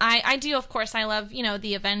 I do, of course. I love,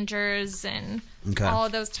 the Avengers and all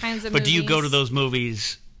of those kinds of movies. But do you go to those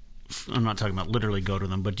movies? I'm not talking about literally go to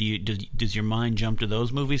them, but does your mind jump to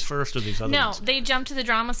those movies first or these other ones? No, they jump to the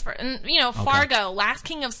dramas first. And, Fargo, Last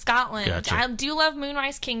King of Scotland. Gotcha. I do love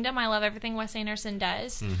Moonrise Kingdom. I love everything Wes Anderson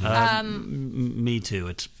does. Me too.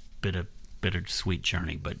 It's been a bittersweet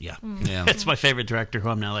journey, but yeah. Yeah. It's my favorite director who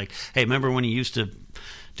I'm now like, hey, remember when you used to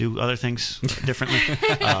do other things differently?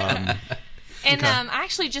 And I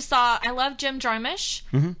actually just saw, I love Jim Jarmusch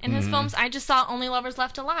in his films. I just saw Only Lovers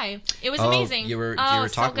Left Alive. It was amazing. You were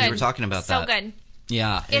so good. You were talking about that. So good.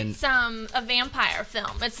 Yeah. It's a vampire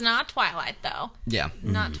film. It's not Twilight, though. Yeah.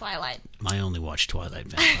 Not Twilight. I only watch Twilight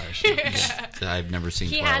vampires. I've never seen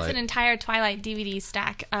He Twilight. has an entire Twilight DVD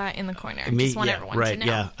stack in the corner. Me, Just want yeah, everyone right, to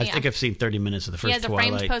know. yeah. I think I've seen 30 minutes of the first He has a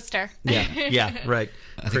Twilight. framed poster. Yeah, right.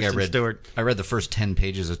 I think Kristen Stewart. I read the first 10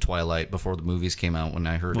 pages of Twilight before the movies came out when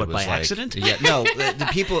I heard What, it was by like... accident? Yeah, no, the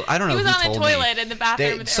people... I don't know He who was on told the me. toilet in the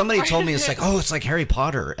bathroom. at the Somebody airport. told me it's like, oh, it's like Harry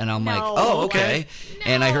Potter. And I'm like, No. oh, okay.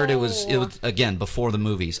 And I heard it was, No. again, before the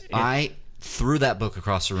movies. I threw that book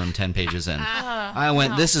across the room 10 pages in. I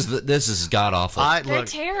went, this is god-awful. They're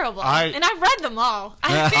terrible. I- And I've read them all.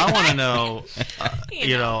 I want to know, I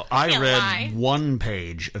can't read lie. one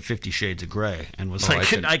page of 50 Shades of Grey and was I like,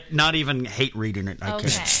 couldn't- I not even hate reading it. I Okay.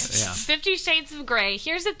 couldn't. Yeah. 50 Shades of Grey.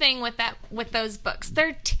 Here's the thing with those books.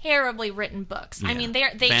 They're terribly written books. I Yeah. mean, they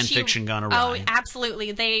Fan fiction gone awry. Oh, absolutely.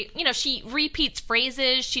 She repeats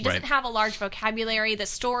phrases. She doesn't Right. have a large vocabulary. The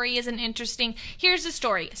story isn't interesting. Here's the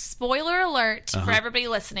story. Spoiler alert for everybody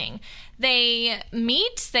listening. They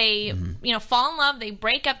meet, they fall in love, they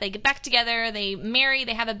break up, they get back together, they marry,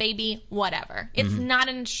 they have a baby, whatever. It's not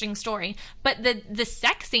an interesting story, but the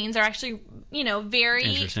sex scenes are actually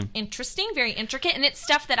very interesting, very intricate, and it's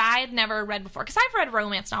stuff that I had never read before because I've read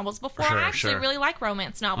romance novels before. Sure, I actually sure. really like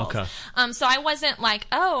romance novels. Okay. So I wasn't like,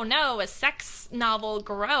 oh no, a sex novel,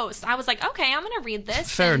 gross. I was like, okay, I'm gonna read this.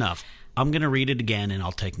 Fair and enough. I'm going to read it again and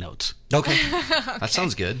I'll take notes. Okay. That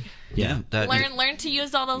sounds good. Yeah. That, Learn to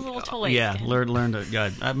use all those little toys. Yeah, Ken. learn to. Yeah,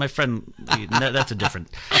 my friend, that's a different.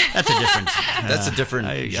 That's a different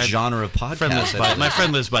genre of podcast. My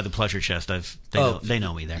friend lives by the pleasure chest. They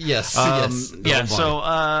know me there. Yes, yes. Yeah. Oh, So,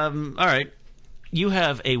 all right. You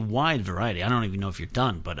have a wide variety. I don't even know if you're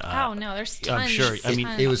done, but Oh no, there's tons. I'm sure. I mean,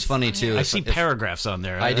 It was funny too. I see paragraphs on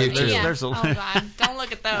there. I do, too. Yeah. There's a Oh god, don't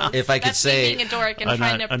look at those. If I could That's say- me being a dork and I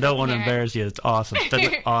trying to. don't want to prepare. embarrass you. It's awesome.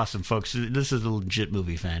 That's awesome, folks. This is a legit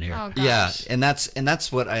movie fan here. Oh gosh. Yeah, and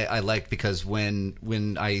that's what I liked because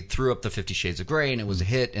when I threw up the 50 Shades of Grey and it was a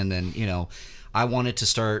hit, and then I wanted to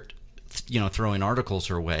start throwing articles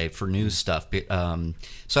her way for news stuff.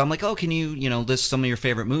 So I'm like, oh, can you list some of your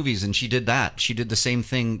favorite movies? And she did that. She did the same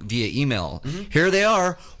thing via email. Here they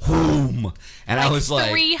are. Whom? And I was like,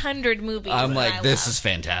 300 movies. I'm that like, I this love. is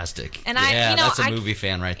fantastic. And that's a movie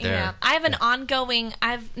fan right there. Yeah, I have an ongoing.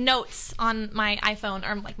 I have notes on my iPhone,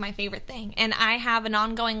 or like my favorite thing, and I have an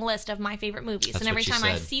ongoing list of my favorite movies. That's and every what she time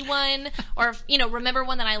I said. see one, or remember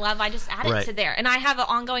one that I love, I just add it Right. to there. And I have an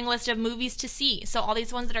ongoing list of movies to see. So all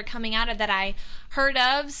these ones that are coming out of that I heard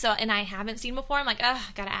of, and I haven't seen before. I'm like,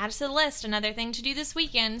 gotta add it to the list. Another thing to do this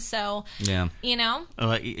weekend. So Yeah.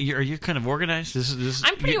 Are you kind of organized? This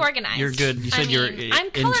I'm pretty organized. You're good. You said you're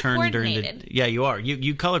I'm color intern during the. coordinated. Yeah, you are.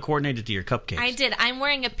 You color coordinated to your cupcakes. I did. I'm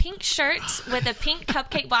wearing a pink shirt with a pink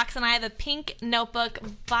cupcake box, and I have a pink notebook.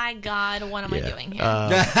 By God, what am I doing here?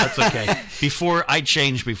 That's okay. Before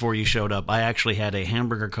you showed up, I actually had a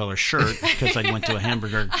hamburger color shirt because I went to a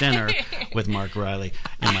hamburger dinner with Mark Riley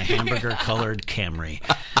in my hamburger colored Camry.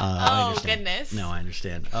 I understand. Goodness. No, I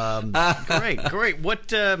understand. Great. What?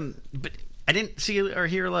 But I didn't see or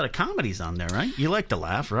hear a lot of comedies on there, right? You like to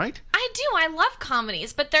laugh, right? I do. I love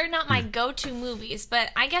comedies, but they're not my go-to movies. But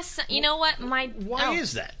I guess you know what? Why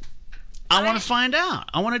is that? I want to find out.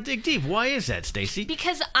 I want to dig deep. Why is that, Stacy?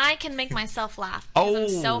 Because I can make myself laugh.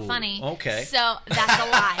 Because I'm so funny. Okay. So that's a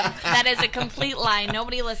lie. That is a complete lie.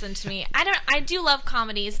 Nobody listened to me. I do love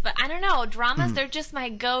comedies, but I don't know. Dramas, they're just my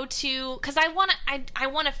go-to because I want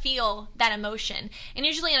to feel that emotion. And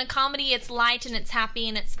usually in a comedy, it's light and it's happy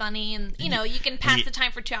and it's funny and you can pass the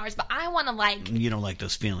time for 2 hours. But I want to You don't like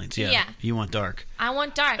those feelings, yeah. Yeah. You want dark. I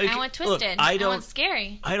want dark. I want twisted. Look, I want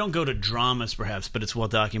scary. I don't go to dramas, perhaps, but it's well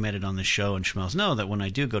documented on the show, and Schmelz know that when I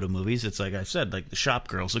do go to movies, it's like I said, like The Shop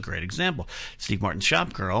Girl's a great example. Steve Martin's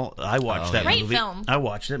Shop Girl, I watched that Great movie. film. I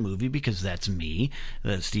watched that movie because that's me.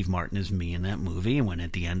 Steve Martin is me in that movie, and when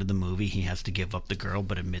at the end of the movie he has to give up the girl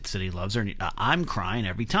but admits that he loves her, and I'm crying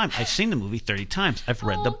every time. I've seen the movie 30 times. I've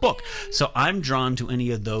read the book. So I'm drawn to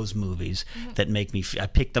any of those movies that make me I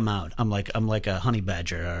pick them out. I'm like a honey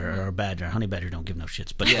badger or a badger. Honey badger don't give no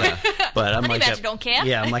shits, but but I'm Honey like badger don't care.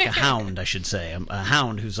 Yeah, I'm like a hound, I should say. I'm a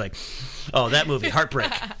hound who's like, oh, that movie,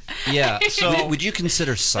 Heartbreak. Yeah. So would you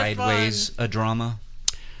consider Sideways a drama?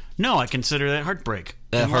 No, I consider that Heartbreak.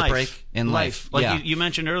 Heartbreak in life. Like Yeah. you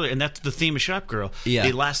mentioned earlier, and that's the theme of Shop Girl. Yeah.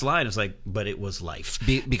 The last line is like, but it was life.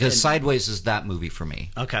 Because Sideways is that movie for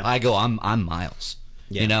me. Okay. I go, I'm Miles.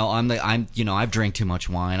 Yeah. I've drank too much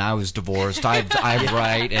wine. I was divorced. I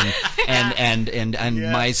write and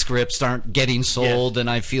my scripts aren't getting sold, and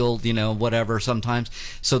I feel whatever sometimes.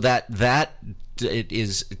 So that it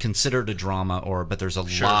is considered a drama, but there's a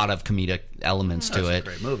lot of comedic elements to it. It's a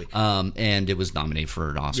great movie. And it was nominated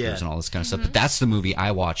for Oscars and all this kind of stuff. But that's the movie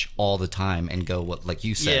I watch all the time and go, what, like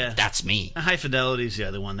you said, that's me. High Fidelity's the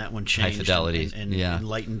other one. That one changed. High Fidelity, and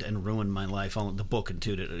enlightened and ruined my life. The book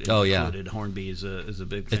included. Hornby is a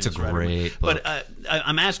big fan. It's a great book. But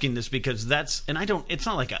I'm asking this because it's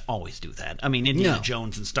not like I always do that. I mean, Indiana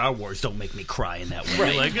Jones and Star Wars don't make me cry in that way.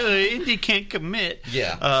 Right. You're like, Indy can't commit.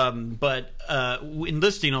 Yeah. But in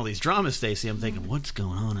listing all these dramas, Stacey, I'm thinking, what's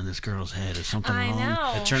going on in this girl's head? Is something wrong?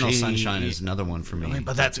 I know. Eternal Sunshine is another one for me.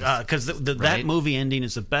 But that's because that movie ending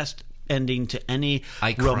is the best ending to any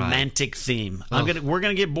romantic theme. We're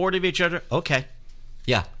gonna get bored of each other. Okay.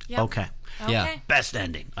 Yeah. Okay. Yeah. Best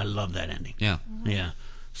ending. I love that ending. Yeah. Yeah.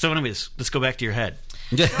 So anyways, let's go back to your head.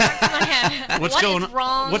 What's going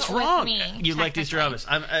on? What's wrong? With me, you like these dramas?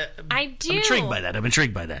 I do. I'm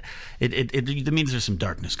intrigued by that. It means there's some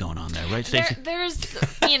darkness going on there, right, Stacey? There's,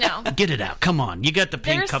 Get it out. Come on. You got the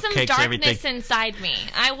pink there's cupcakes, some everything. darkness inside me.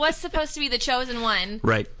 I was supposed to be the chosen one.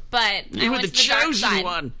 Right. But You I were went the to the dark chosen side.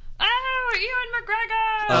 one. Oh, Ewan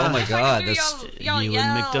McGregor! Oh my God! Y'all Ewan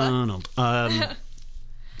yell. McDonald.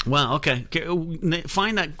 Well, okay.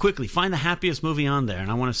 Find that quickly. Find the happiest movie on there, and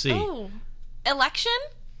I want to see. Oh, Election?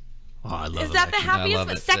 Oh, I love Is that the Election. I happiest? love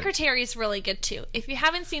But it. Secretary is really good too. If you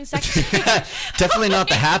haven't seen Secretary, Definitely not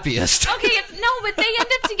the happiest. okay, but they end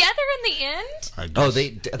up together in the end. I Oh,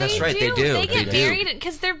 guess. that's right. They do. They get do. married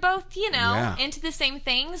because they're both, Yeah. into the same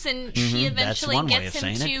things, and she eventually one way gets of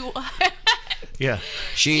him saying to. Yeah.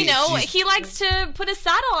 She's- he likes to put a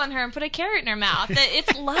saddle on her and put a carrot in her mouth.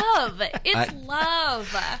 It's love. It's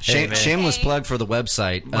love. Shameless plug for the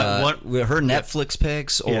website. What- Her Netflix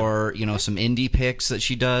picks or some indie picks that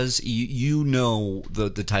she does. You know the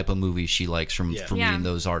type of movies she likes from reading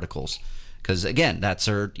those articles. Because again, that's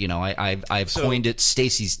her. I've coined it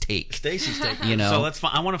Stacey's take. Stacey's take. So let's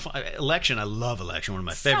find. I want to Election. I love Election. One of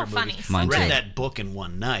my favorite funny. movies. Mine Read too. that book in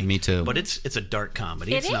one night. Me too. But it's a dark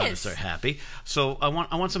comedy. It It's not is. so happy. So I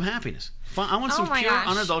want some happiness. I want Oh some my pure, gosh.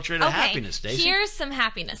 unadulterated Okay, happiness, Stacey. Here's some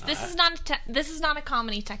happiness. This is not a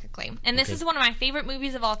comedy technically, and this is one of my favorite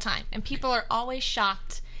movies of all time. And people are always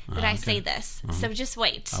shocked that I say this. So just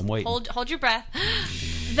wait. I'm waiting. Hold your breath.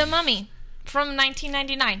 The Mummy. From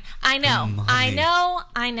 1999. I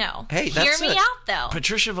know. Hey, Hear that's me it. out though.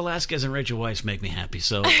 Patricia Velasquez and Rachel Weisz make me happy,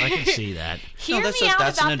 so I can see that. Hear that's me out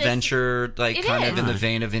that's about an this. adventure, It kind is. of in the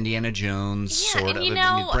vein of Indiana Jones, Yeah, sort and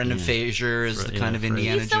of. Brendan Fraser is the kind of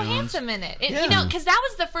Indiana He's so Jones. handsome in it. Because that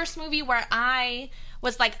was the first movie where I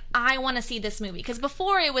was like, I want to see this movie. Because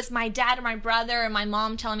before it was my dad or my brother or my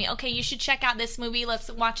mom telling me, okay, you should check out this movie. Let's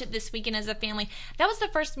watch it this weekend as a family. That was the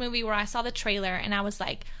first movie where I saw the trailer and I was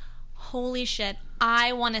like, holy shit,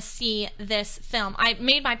 I want to see this film. I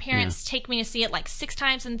made my parents take me to see it like 6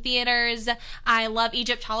 times in theaters. I love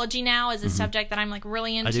Egyptology now as a subject that I'm like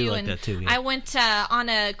really into. I do like and that too, yeah. I went on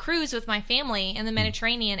a cruise with my family in the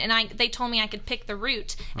Mediterranean, and they told me I could pick the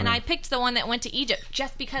route, and I picked the one that went to Egypt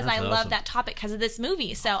just because That's I love awesome. that topic because of this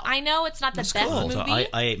movie. So I know it's not the best Cool. movie. So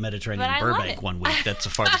I ate Mediterranean but I in love Burbank it. one week. That's the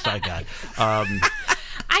farthest I got.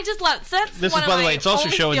 I just love. So that's This one is, of by the my way, it's also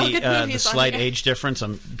only showing feel-good the movies on slight here. age difference.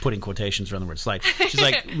 I'm putting quotations around the word slight. She's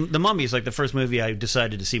like, The Mummy is like the first movie I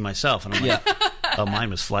decided to see myself. And I'm like, oh, mine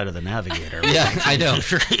was Flight of the Navigator. Yeah, I know.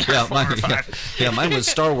 Mine was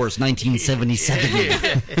Star Wars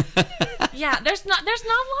 1977. Yeah, there's not a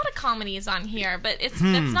lot of comedies on here, but it's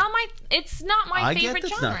not my I favorite get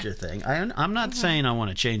that's genre. not your thing. I'm not saying I want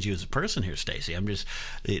to change you as a person here, Stacey. I'm just,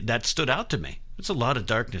 that stood out to me. It's a lot of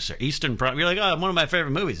darkness there. Eastern Promise. You're like, oh, one of my favorite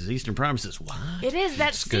movies is Eastern Promises. What? It is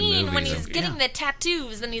that a good scene movie, when though. he's getting the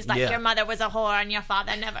tattoos and he's like, Yeah. your mother was a whore and your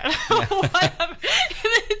father never. Whatever.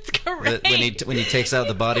 It's great. when he takes out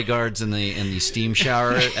the bodyguards in the steam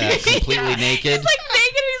shower, completely naked. He's like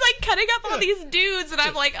naked and he's like cutting up all these dudes, and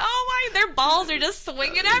I'm like, oh my, their balls are just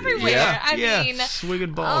swinging everywhere. Yeah. I mean,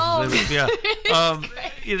 swinging balls. Oh, Yeah.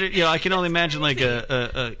 it's I can only imagine like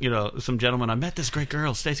some gentleman. I met this great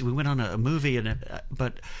girl, Stacey. We went on a movie,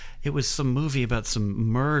 but it was some movie about some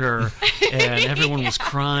murder, and everyone was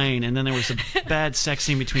crying, and then there was a bad sex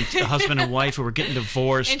scene between a husband and wife who were getting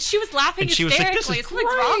divorced. and she was laughing And she was like, hysterically. "This is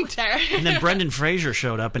Something's wrong with her. And then Brendan Fraser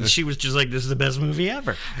showed up, and she was just like, "This is the best movie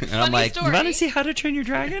ever." And I'm Funny like, story. you want to see How to Train Your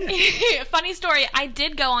Dragon? Funny story. I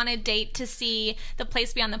did go on a date to see The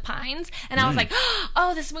Place Beyond the Pines, and I was like,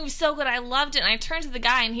 "Oh, this movie's so good! I loved it." And I turned to the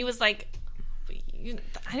guy, and he was like,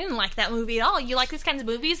 I didn't like that movie at all. You like these kinds of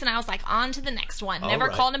movies? And I was like, on to the next one. Never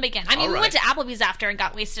right. called him again. I mean, All we went to right. Applebee's after and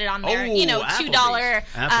got wasted on their, Oh, $2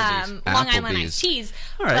 Applebee's. Long Island Applebee's. iced teas.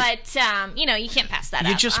 All right. But, you can't pass that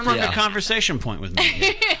You up. just I'm brought not- a conversation point with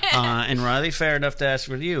me. And Riley, fair enough to ask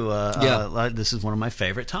with you. This is one of my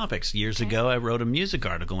favorite topics. Years ago, I wrote a music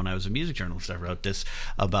article when I was a music journalist. I wrote this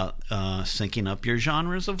about syncing up your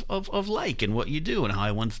genres of like and what you do, and how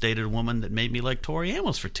I once dated a woman that made me like Tori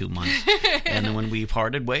Amos for 2 months. And then when we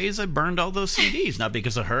parted ways, I burned all those CDs, not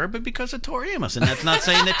because of her, but because of Tori Amos. And that's not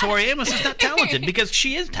saying that Tori Amos is not talented, because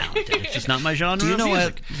she is talented. It's just not my genre Do you of know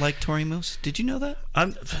music. I like Tori Moose? Did you know that?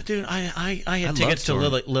 Dude, I had love tickets to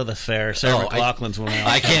Tori. Lilith Fair, Sarah Oh, McLaughlin's one of my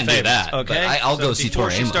I can't do favorites, that, Okay, but I'll go see before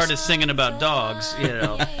Tori she Amos. started singing about dogs,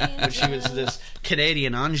 when she was this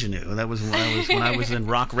Canadian ingenue. That was when I was in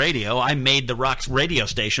rock radio. I made the rock radio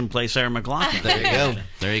station play Sarah McLachlan. There you go.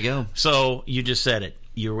 There you go. So you just said it.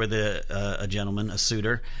 You're with a gentleman, a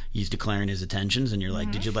suitor. He's declaring his intentions, and you're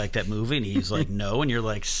like, "Did you like that movie?" And he's like, "No." And you're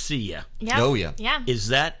like, "See ya." Yep. Oh, yeah. Yeah. Is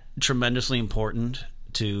that tremendously important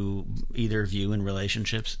to either of you in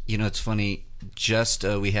relationships? You know, it's funny. Just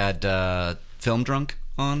we had Film Drunk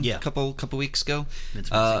on Yeah. a couple weeks ago.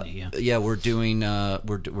 That's what I've seen it, Yeah, we're doing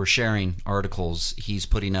we're sharing articles. He's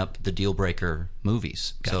putting up the Deal Breaker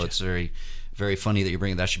movies, so Gotcha. it's very very funny that you're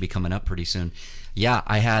bringing that. Should be coming up pretty soon. Yeah,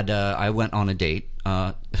 I went on a date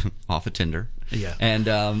off of Tinder. Yeah.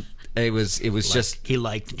 And it was just He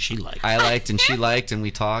liked and she liked. I liked and she liked, and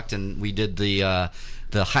we talked, and we did the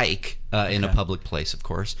hike in a public place, of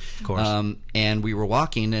course. Of course. And we were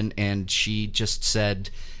walking, and she just said,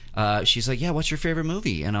 she's like, "Yeah, what's your favorite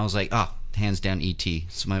movie?" And I was like, "Oh, hands down, E.T.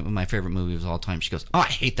 It's my favorite movie of all time." She goes, "Oh, I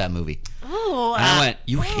hate that movie." Oh, And I went,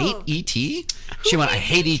 "You hate E.T.?" She went, "I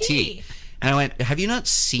hate E.T." And I went, "Have you not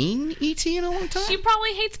seen E.T. in a long time?" she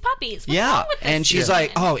probably hates puppies. What's Yeah, wrong with this and she's woman?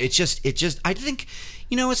 like, "Oh, it just." I think,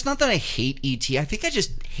 it's not that I hate E.T. I think I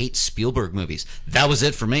just hate Spielberg movies. That was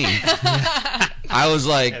it for me. I was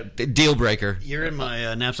like, deal breaker. You're in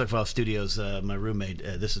my Knapsack File Studios. My roommate.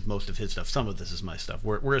 This is most of his stuff. Some of this is my stuff.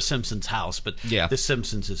 We're a Simpsons house, but Yeah. this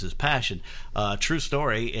Simpsons is his passion. True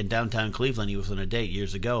story. In downtown Cleveland, he was on a date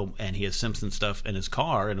years ago, and he has Simpsons stuff in his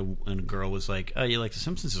car. And a girl was like, "Oh, you like the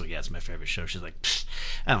Simpsons?" He's like, "Yeah, it's my favorite show." She's like, "Pfft,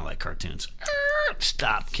 "I don't like cartoons."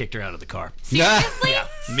 Stop. Kicked her out of the car. Seriously? Yeah,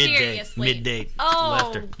 Seriously? mid-date, Oh,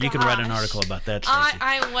 left her. You can write an gosh. article about that, Stacey.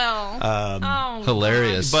 I will. Oh,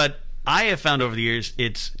 Hilarious. But I have found over the years,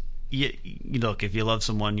 it's you look, if you love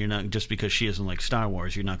someone, you're not, just because she doesn't like Star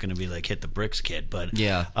Wars, you're not going to be like, hit the bricks, kid. But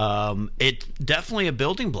Yeah. it's definitely a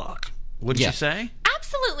building block. Wouldn't Yeah. you say?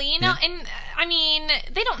 Absolutely, and I mean,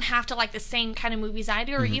 they don't have to like the same kind of movies I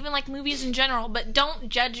do, or Mm-hmm. even like movies in general. But don't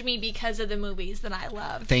judge me because of the movies that I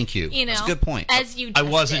love. Thank you. You know, That's a good point. As you, I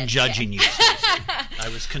just wasn't did. judging you, Stacey. I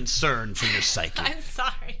was concerned for your psyche. I'm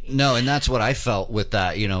sorry. No, and that's what I felt with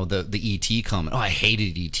that, the E.T. comment. Oh, I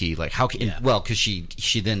hated E.T. Like, how can... Yeah. Well, because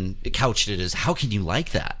she then couched it as, how can you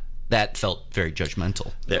like that? That felt very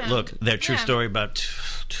judgmental. Look, that true Yeah. story about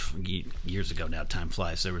years ago now. Time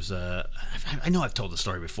flies. There was I know I've told the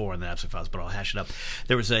story before in the Knapsack Files, but I'll hash it up.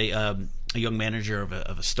 There was a young manager of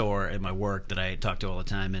a store at my work that I talked to all the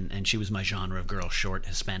time, and she was my genre of girl, short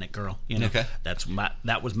Hispanic girl. Okay.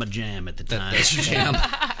 That was my jam at the time. That's your jam.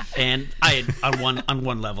 And I had on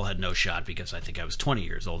one level had no shot because I think I was 20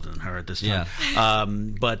 years older than her at this time. Yeah.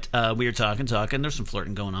 But we were talking. There's some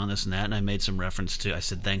flirting going on, this and that, and I made some reference to. I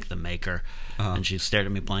said, "Thank the maker," and she stared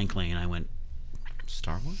at me blankly, and I went,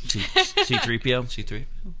 Star Wars? "C-3PO." C3?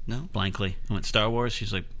 No? Blankly. I went, "Star Wars."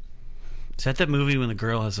 She's like, "Is that mumovie when the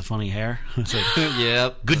girl has the funny hair?" I was like,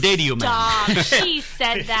 Yep. "Good day to you, man." Stop. She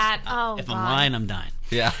said that. Oh, If God. I'm lying, I'm dying.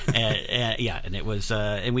 Yeah. And it was,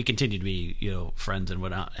 and we continued to be, friends and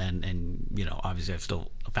whatnot, and obviously I've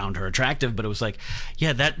still found her attractive, but it was like,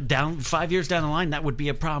 yeah, that 5 years down the line, that would be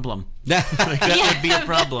a problem. Like, that would be a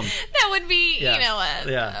problem. That would be,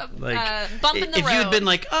 Yeah. a bump in the if road. you had been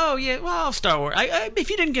like, "Oh yeah, well, Star Wars," if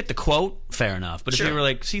you didn't get the quote, fair enough. But if Sure. you were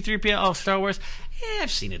like C-3PO, "Oh, Star Wars,"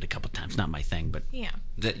 I've seen it a couple times. Not my thing, but yeah.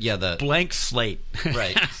 The blank slate.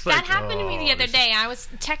 Right. It's That like, happened to me the oh, other this day. I was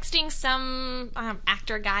texting some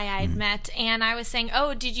actor guy I had met, and I was saying,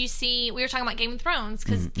 "Oh, did you see?" We were talking about Game of Thrones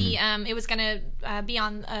because it was going to be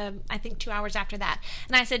on, I think, 2 hours after that.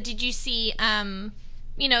 And I said, "Did you see?"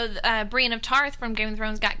 Brienne of Tarth from Game of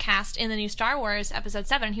Thrones got cast in the new Star Wars Episode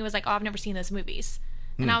 7. And he was like, "Oh, I've never seen those movies."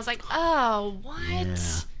 And I was like, "Oh, what?" Yeah.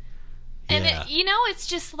 And Yeah. it's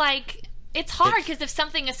just like, It's hard because if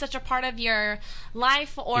something is such a part of your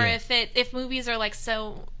life, or if movies are like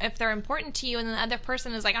if they're important to you, and the other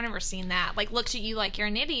person is like, I've never seen that, like looks at you like you're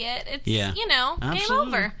an idiot. It's Absolutely. game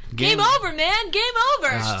over. Game over, man. Game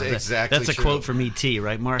over. Exactly. That's a true. quote from E.T.,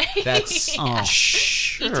 right, Mark? That's E.T.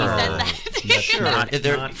 says that. That's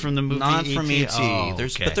not from the movie. not from E.T. E.T. Oh,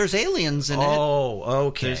 But there's aliens in it. Oh,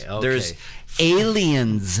 okay. There's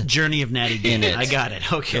aliens Journey of Natty Gann. in it. I got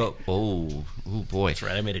it. Okay. Oh boy. That's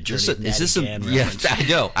right. I made a Journey of Natty is this Gann yeah, reference. I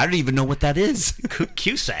know. I don't even know what that is.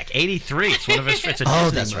 Cusack, 83. It's one of his. It's a Disney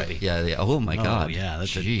That's movie. right. Yeah. Oh my God. Oh yeah,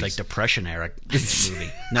 that's a, Jeez. like Depression era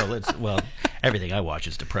movie. No, everything I watch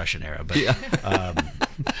is Depression era. But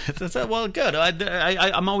well, good.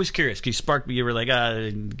 I'm always curious because you were like guy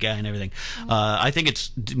and everything. I think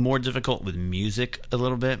it's more difficult with music a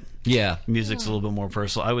little bit. Yeah. Music's a little bit more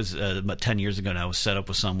personal. I was about 10 years ago now. I was set up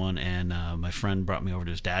with someone, and my friend brought me over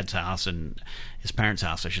to his dad's house and his parents'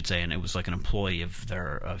 house, I should say, and it was like an employee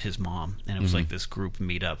of his mom, and it was like this group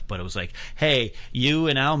meetup. But it was like, hey, you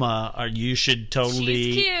and Alma you should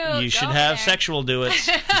totally, She's cute. you should Go have there. sexual duets.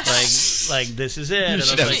 like this is it. And I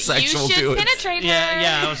should was have like, sexual you should duets. penetrate her.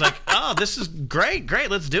 yeah. I was like, oh, this is great,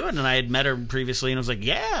 let's do it. And I had met her previously, and I was like,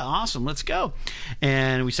 yeah, awesome, let's go.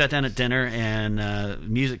 And we sat down at dinner, and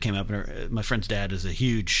music came up, and my friend's dad is a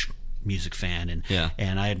huge music fan,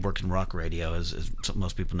 and I had worked in rock radio, as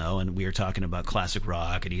most people know, and we were talking about classic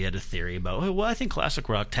rock, and he had a theory about, well, I think classic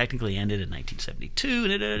rock technically ended in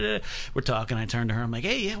 1972. We're talking, I turned to her, I'm like,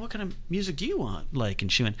 hey, yeah, what kind of music do you want? Like,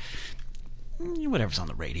 and she went, whatever's on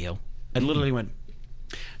the radio. I literally went,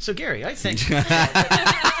 so Gary, I think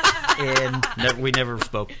and we never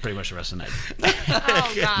spoke pretty much the rest of the night.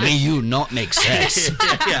 Oh God. May you not make sex.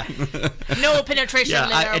 yeah. No penetration. Yeah,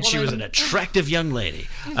 there, and she was an woman. attractive young lady,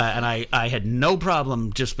 and I had no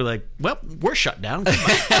problem just be like, well, we're shut down.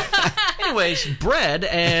 Goodbye. Anyways, Bread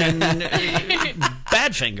and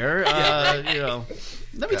Badfinger,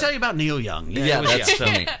 let me tell you about Neil Young. Yeah, it was- that's so-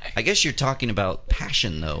 funny. I guess you're talking about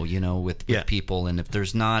passion, though, with people, and if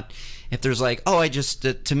there's like,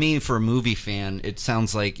 to me, for a movie fan, it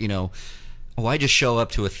sounds like, I just show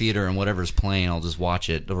up to a theater and whatever's playing, I'll just watch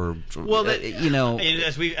it, or Well, as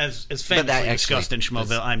famously that discussed in actually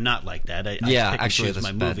Schmoville, I'm not like that. I pick and choose my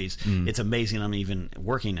that's bad. movies. It's amazing I'm even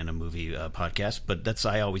working in a movie podcast, but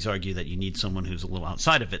I always argue that you need someone who's a little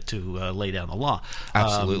outside of it to lay down the law.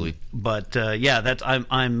 Absolutely.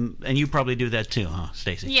 I'm and you probably do that too, huh,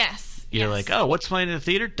 Stacey? Yes. You're like, oh, what's playing in the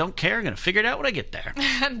theater? Don't care. I'm going to figure it out when I get there.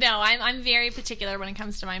 No, I'm very particular when it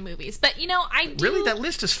comes to my movies. But, I do... Really? That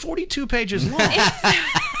list is 42 pages long.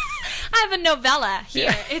 I have a novella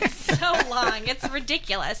here. It's so long. It's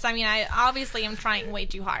ridiculous. I mean, I obviously am trying way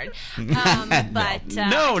too hard. But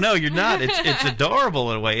No, you're not. It's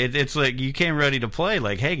adorable in a way. It's like you came ready to play.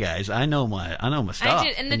 Like, hey guys, I know my stuff. I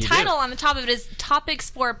did, and the you title do. on the top of it is Topics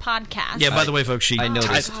for Podcast. Yeah. By the way, folks, she God.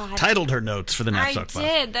 titled her notes for the Nat I Suck Files.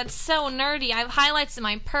 did. That's so nerdy. I have highlights in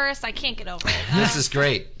my purse. I can't get over it. This is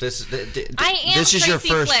great. This I am this is Tracy your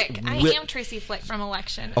first. Flick. I am Tracy Flick from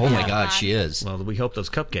Election. Oh my God, she is. Well, we hope those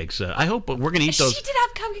cupcakes. I hope we're going to eat those. She did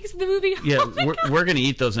have cupcakes in the movie. Yeah, Oh my God. we're going to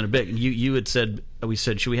eat those in a bit. You had said, we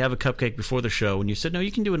said, should we have a cupcake before the show? And you said, no,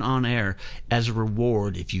 you can do it on air as a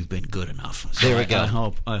reward if you've been good enough. So There we go.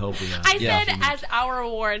 I hope we. I said as our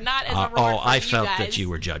reward, not as a reward for I you felt guys. that you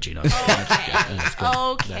were judging us.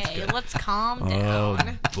 Okay, let's calm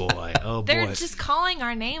down. Boy, They're just calling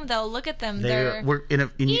our name, though. Look at them. They're we're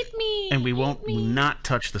Eat me, and we eat won't me. not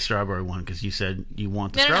touch the strawberry one because you said you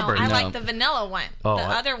want the no. strawberry. I No. like the vanilla one. the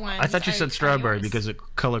other one. I thought you said strawberry because it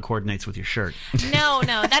color coordinates with your shirt. No,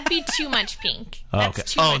 that'd be too much pink. Oh, That's okay.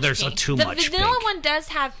 too Oh, much there's a pink. too the much vanilla pink. one does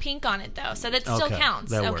have pink on it, though, so that still Okay,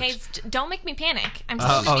 counts. that Okay, works. don't make me panic. I'm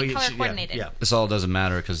still gonna be color coordinated. Yeah. This all doesn't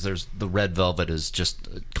matter because there's the red velvet is just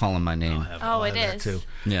calling my name. Oh, it is. Too.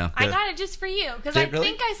 Yeah. I got it just for you because Did I it really?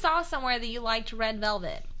 think I saw somewhere that you liked red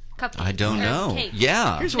velvet cupcakes. I don't or know. cake.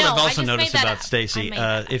 Yeah. Here's what No, I've I also just noticed made that about up. Stacey. I made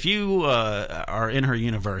that up. If you are in her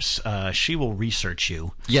universe, she will research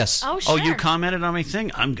you. Yes. Oh, sure. Oh, you commented on my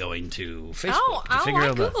thing? I'm going to Facebook Oh, to figure I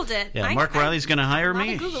out that. Googled it. Yeah, Mark Riley's going to hire a lot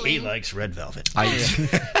me. of Googling. He likes red velvet.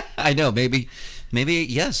 I know. Maybe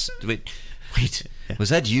yes. Wait. Was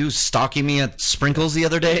that you stalking me at Sprinkles the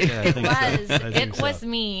other day? It was. It was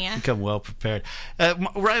me. Come well prepared.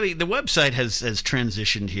 Riley, the website has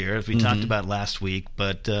transitioned here, as we talked about last week,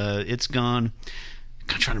 but it's gone.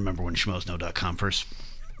 I'm trying to remember when schmoesno.com first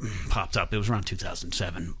popped up. It was around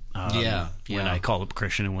 2007. When I called up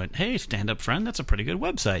Christian and went, "Hey, Stand Up Friend, that's a pretty good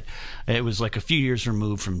website." It was like a few years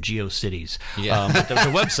removed from GeoCities. But the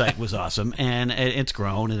website was awesome, and it's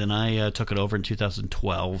grown. And then I took it over in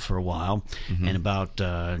 2012 for a while, and about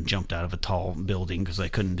jumped out of a tall building because I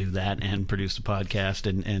couldn't do that and produce the podcast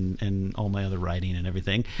and all my other writing and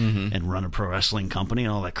everything, and run a pro wrestling company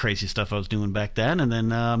and all that crazy stuff I was doing back then. And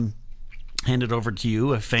then handed over to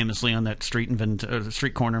you famously on that street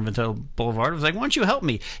corner in Ventura Boulevard. I was like, "Why don't you help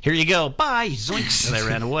me? Here you go. Bye." Zoinks. And I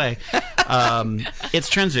ran away. It's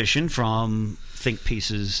transitioned from think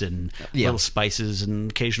pieces and little spices and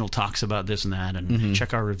occasional talks about this and that and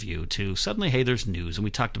check our review to suddenly, hey, there's news. And we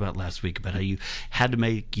talked about last week about how you had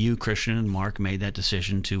to Christian and Mark made that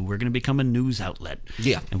decision to, we're going to become a news outlet.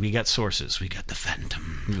 Yeah. And we got sources. We got the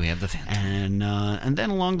Phantom. We have the Phantom. And then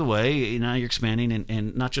along the way, you're expanding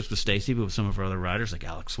and not just with Stacy, but with some of our other writers like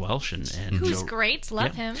Alex Welsh and who's Joe, great.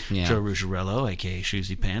 Love him. Yeah. Joe Ruggiero, a.k.a.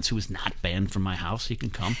 Shoesy Pants, who is not banned from my house. He can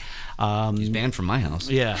come. He's banned from my house.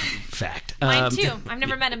 Yeah, fact. Mine too. I've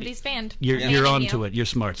never met him, but he's banned. You're onto it. You're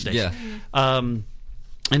smart, Stacey. Yeah.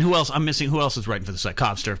 And who else? I'm missing. Who else is writing for the site?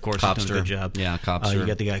 Cobster, of course. He's doing a good job. Yeah, Cobster. You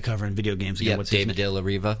got the guy covering video games. Again. Yeah, David De La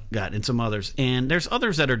Riva. Got and some others. And there's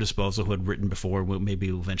others that are disposal who had written before. We'll maybe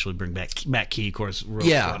eventually bring back Matt Key, of course, wrote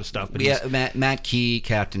a lot of stuff. But Matt Key,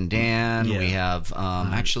 Captain Dan. Yeah. We have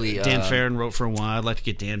actually Dan Farron wrote for a while. I'd like to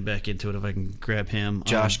get Dan back into it if I can grab him.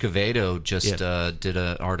 Josh Cavedo just did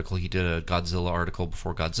an article. He did a Godzilla article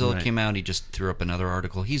before Godzilla came out. He just threw up another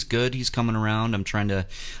article. He's good. He's coming around. I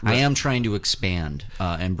am trying to expand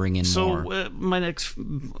and bring in more.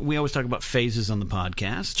 We always talk about phases on the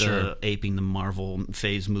podcast, aping the Marvel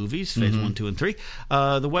phase movies, phase 1, 2, and 3.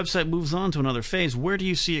 The website moves on to another phase. Where do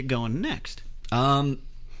you see it going next?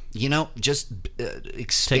 Just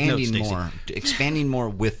expanding more, expanding more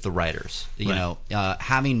with the writers.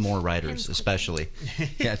 Having more writers, especially.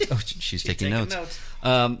 Yeah, she's taking notes.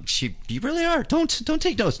 You really are. Don't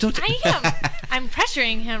take notes. I am. I'm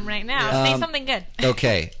pressuring him right now. Say something good.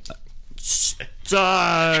 Okay. Starbucks.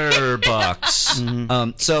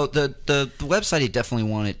 So the website, I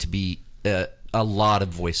definitely want it to be a lot of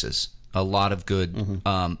voices, a lot of good,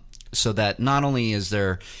 so that not only is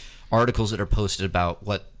there articles that are posted about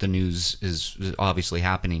what the news is obviously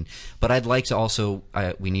happening, but I'd like to also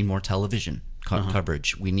we need more television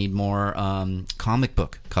coverage. We need more comic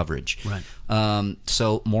book coverage. Right.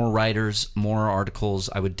 So more writers, more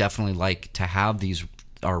articles. I would definitely like to have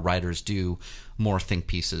our writers do more think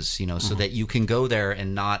pieces, so that you can go there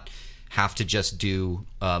and not have to just do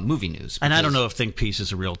movie news. And I don't know if think piece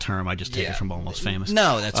is a real term. I just take it from Almost Famous.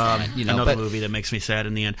 No, that's fine. Another movie that makes me sad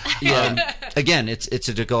in the end. Again, it's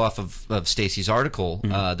to go off of Stacey's article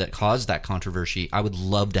that caused that controversy. I would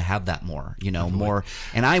love to have that more, more.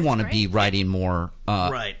 And I want to be writing more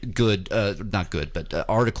good, not good, but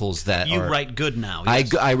articles that you write good now.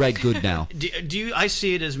 Yes. I write good now. Do you? I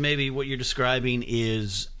see it as maybe what you're describing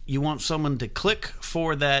is you want someone to click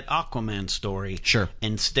for that Aquaman story,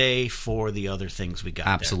 and stay for the other things we got.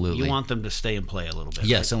 Absolutely, there. You want them to stay and play a little bit.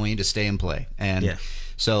 Yes, I want you to stay and play, and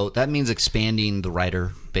so that means expanding the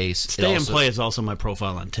writer base. Stay and play is also my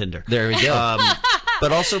profile on Tinder. There we go.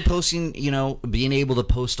 But also posting, being able to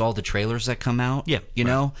post all the trailers that come out. Yeah,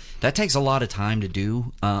 that takes a lot of time to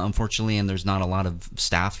do, unfortunately, and there's not a lot of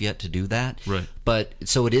staff yet to do that. Right. But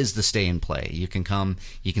so it is the stay and play. You can come,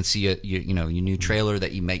 you can see your new trailer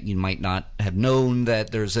that you might not have known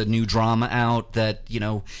that there's a new drama out that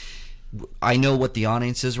I know what the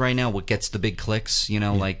audience is right now, what gets the big clicks,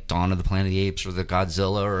 like Dawn of the Planet of the Apes or the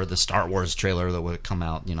Godzilla or the Star Wars trailer that would come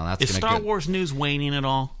out. That's is Star Wars news waning at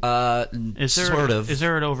all? Is there Is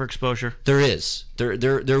there an overexposure? There is.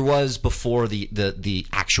 There was before the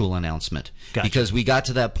actual announcement. Gotcha. Because we got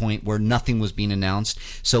to that point where nothing was being announced.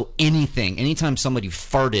 So anytime somebody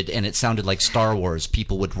farted and it sounded like Star Wars,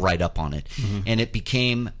 people would write up on it. And it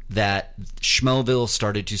became that Schmoeville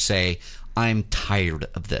started to say, I'm tired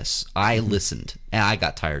of this. I listened, and I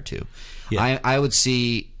got tired too. Yeah. I would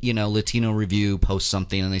see, Latino Review post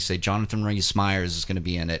something, and they say Jonathan Reyes Myers is going to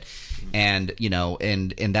be in it, and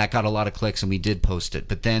and that got a lot of clicks, and we did post it.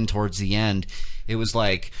 But then towards the end, it was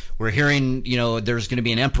like we're hearing, there's going to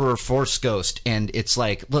be an Emperor Force Ghost, and it's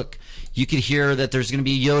like, look, you could hear that there's going to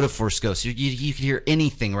be a Yoda Force Ghost. You could hear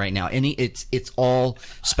anything right now. It's all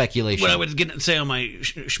speculation. What I would say on my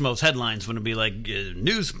Schmo's headlines would be like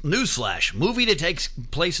newsflash, movie that takes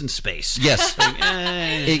place in space. Yes,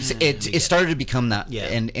 it started to become that. Yeah.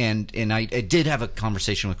 And I did have a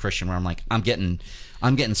conversation with Christian where I'm like, I'm getting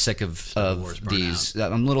I'm getting sick of these.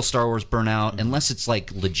 I'm a little Star Wars burnout, unless it's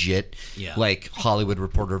like legit, like Hollywood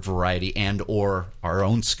Reporter, Variety, and or our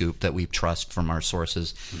own scoop that we trust from our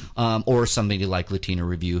sources, or somebody like Latino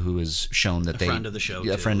Review, who has shown that friend of the show,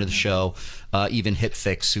 a friend of the show, even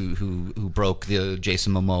HitFix, who broke the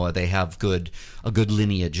Jason Momoa. They have a good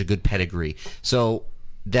lineage, a good pedigree. So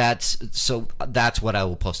that's what I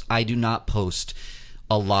will post. I do not post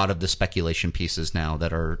a lot of the speculation pieces now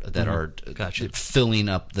that are filling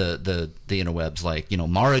up the interwebs. Like,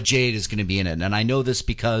 Mara Jade is going to be in it, and I know this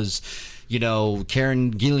because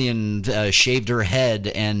Karen Gillan shaved her head,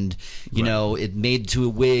 and it made to a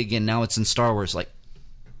wig, and now it's in Star Wars. Like,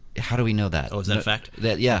 how do we know that? Oh, is that a fact?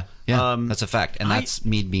 Yeah, that's a fact, and that's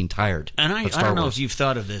me being tired. And I Star don't know Wars. if you've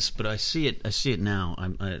thought of this, but I see it now.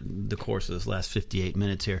 The course of this last 58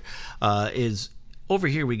 minutes here is. Over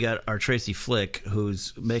here, we got our Tracy Flick,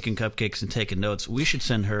 who's making cupcakes and taking notes. We should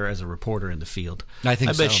send her as a reporter in the field. I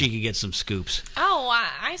bet she could get some scoops. Oh,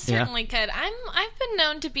 I certainly could. I've been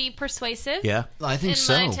known to be persuasive. Yeah, I think in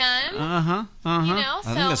so. my time. Uh-huh.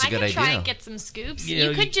 So think that's a I good could try idea. and get some scoops. You know,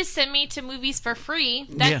 You could just send me to movies for free.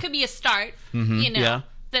 That could be a start. Yeah.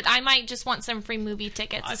 That I might just want some free movie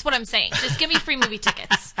tickets. That's what I'm saying. Just give me free movie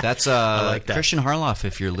tickets. That's like that. Christian Harloff,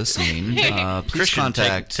 if you're listening. Please Christian,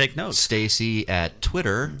 contact take notes. Stacy at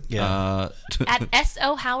Twitter. Yeah. At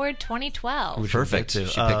S.O. Howard 2012. Perfect. She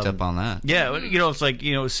picked up on that. Yeah, it's like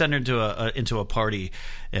send her into a party.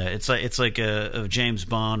 It's like a James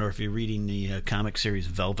Bond, or if you're reading the comic series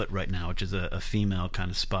Velvet right now, which is a female kind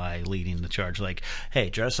of spy leading the charge. Like, hey,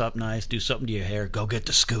 dress up nice, do something to your hair, go get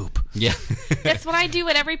the scoop. Yeah. That's what I do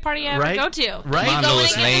at every party I ever Right? go to. Right. You Come on, go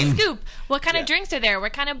Lois in and get Lane. the scoop. What kind of drinks are there?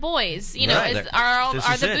 What kind of boys? Right. Are This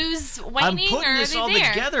is the it. booze I'm waning, putting or are this they all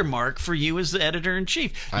there? together, Mark, for you as the editor in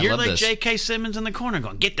chief. I You're love like this. J.K. Simmons in the corner,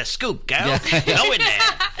 going, "Get the scoop, gal. Yeah. Go in there."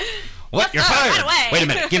 What? You're Right fired. away. Wait a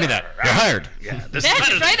minute. Give me that. You're hired. Yeah, this That's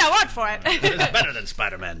is better right. I want for it. This is better than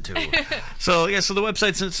Spider-Man 2. So the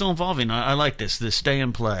website's still evolving. I like this stay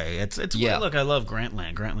and play. It's Yeah. Look, I love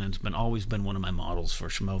Grantland. Grantland's always been one of my models for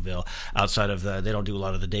Schmoville. Outside of they don't do a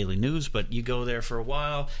lot of the daily news, but you go there for a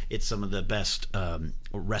while. It's some of the best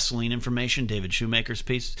wrestling information. David Shoemaker's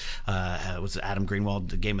piece was Adam Greenwald.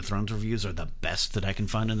 The Game of Thrones reviews are the best that I can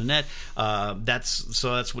find on the net.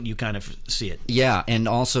 That's what you kind of see it. Yeah, and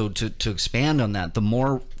also to expand on that, the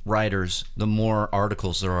more writers, the more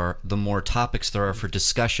articles there are, the more topics there are for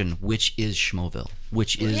discussion, which is Schmoville,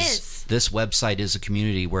 which is this website is a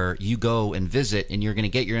community where you go and visit, and you're going to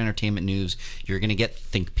get your entertainment news, you're going to get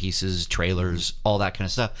think pieces, trailers, all that kind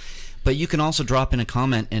of stuff. But you can also drop in a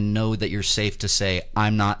comment and know that you're safe to say,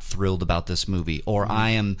 I'm not thrilled about this movie, or I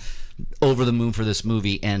am over the moon for this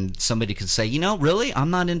movie, and somebody could say, really, I'm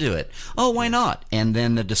not into it. Oh, why not? And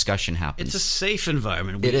then the discussion happens. It's a safe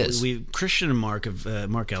environment. It is. Christian and Mark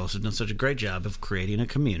Ellis have done such a great job of creating a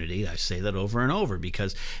community. I say that over and over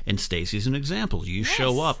because, and Stacy's an example. You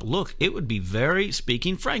show up. Look, it would be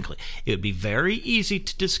speaking frankly, it would be very easy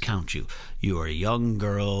to discount you. You are a young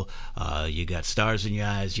girl. You got stars in your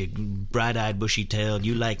eyes. You're bright-eyed, bushy-tailed.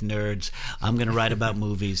 You like nerds. I'm going to write about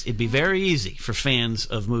movies. It'd be very easy for fans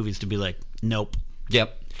of movies to be like, nope.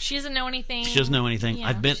 Yep. She doesn't know anything. She doesn't know anything. Yeah,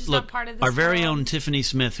 I've been she's not part of this our very world. own Tiffany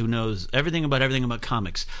Smith, who knows everything about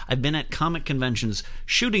comics. I've been at comic conventions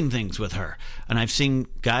shooting things with her, and I've seen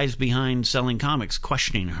guys behind selling comics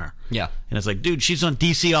questioning her. Yeah. And it's like, dude, she's on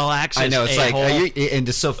DC All Access. I know, it's like, a-hole. and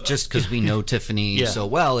just because we know Tiffany so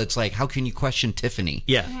well, it's like, how can you question Tiffany?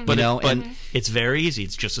 Yeah, But it's very easy.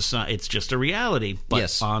 It's just a reality. But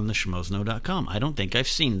Yes. on the schmozno.com, I don't think I've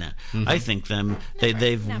seen that. I think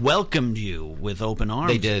they've welcomed you with open arms.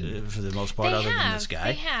 They did. For the most part, other than this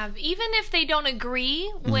guy. They have. Even if they don't agree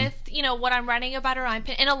with, what I'm writing about or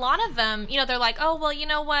and a lot of them, they're like, oh, well, you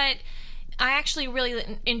know what? I actually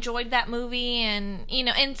really enjoyed that movie, and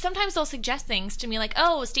and sometimes they'll suggest things to me like,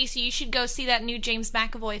 oh, Stacey, you should go see that new James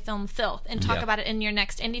McAvoy film Filth and talk about it in your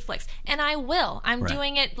next Indie Flicks. And I will. I'm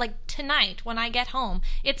doing it like tonight when I get home.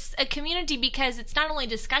 It's a community because it's not only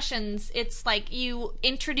discussions, it's like you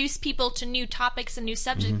introduce people to new topics and new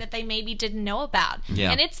subjects that they maybe didn't know about.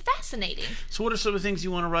 Yeah. And it's fascinating. So what are some of the things you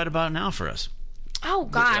want to write about now for us? Oh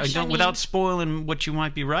gosh! Without spoiling what you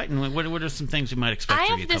might be writing, what are some things you might expect I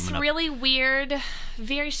from you have this coming up? really weird,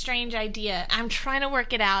 very strange idea. I'm trying to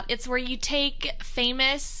work it out. It's where you take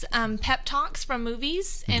famous pep talks from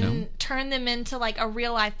movies and turn them into like a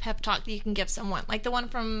real life pep talk that you can give someone. Like the one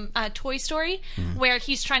from Toy Story, where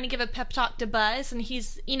he's trying to give a pep talk to Buzz, and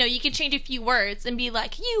he's, you can change a few words and be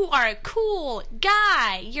like, "You are a cool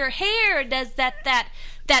guy. Your hair does that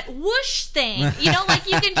that whoosh thing. You know, like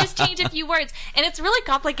you can just change a few words, and it's really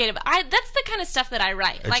complicated. But that's the kind of stuff that I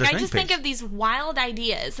write. Like I just think of these wild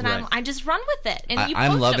ideas, and I just run with it. And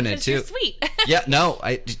I'm loving it too. You're sweet. Yeah, no,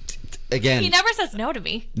 again, he never says no to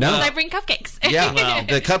me. No, because I bring cupcakes. Yeah, well,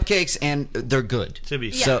 the cupcakes, and they're good. To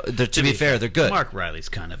be fair, they're good. Mark Riley's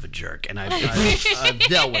kind of a jerk, and I've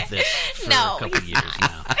dealt with this for a couple of years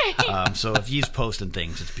now. So if he's posting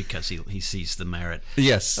things, it's because he sees the merit.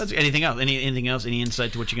 Yes. Anything else? Anything else? Any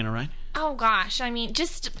insight to what you're going to write? Oh gosh, I mean,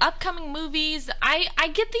 just upcoming movies. I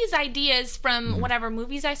get these ideas from whatever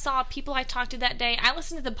movies I saw, people I talked to that day. I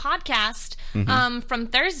listened to the podcast from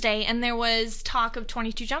Thursday, and there was talk of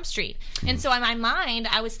 22 Jump Street. And so in my mind,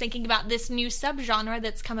 I was thinking about this new subgenre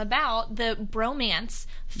that's come about, the bromance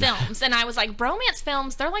films. And I was like, bromance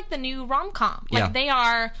films, they're like the new rom-com. Like they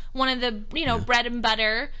are one of the, bread and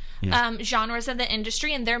butter genres of the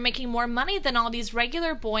industry, and they're making more money than all these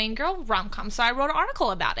regular boy and girl rom-coms. So I wrote an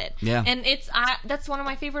article about it. Yeah. And that's one of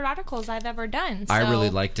my favorite articles I've ever done. So. I really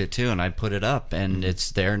liked it too, and I put it up, and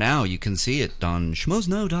it's there now. You can see it on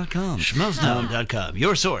schmozno.com. Schmozno.com,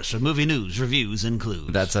 your source for movie news, reviews, and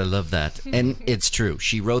clues. I love that. And it's true.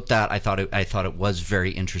 She wrote that. I thought it was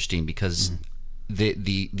very interesting because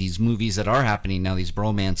these movies that are happening now, these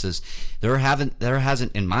bromances, there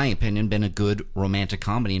hasn't, in my opinion, been a good romantic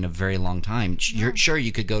comedy in a very long time. Sure,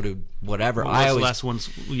 you could go to whatever. What's the last one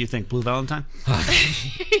you think? Blue Valentine?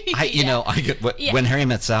 When Harry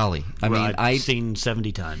Met Sally. I've seen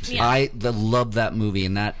 70 times. Yeah. I love that movie,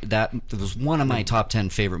 and that was one of my top 10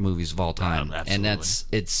 favorite movies of all time. Absolutely.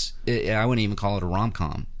 And I wouldn't even call it a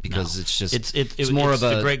rom-com because it's just it's more of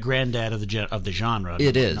a the great granddad of the genre.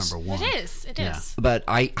 It is number one. It is. But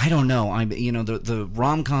I don't know. The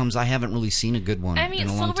rom-coms, I haven't really seen a good one. I mean, in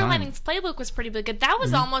a long Silver time. Linings Playbook was pretty good. That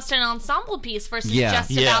was almost an ensemble piece versus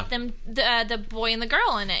just about them, the boy and the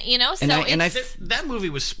girl in it. So that movie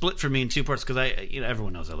was split for me in two parts because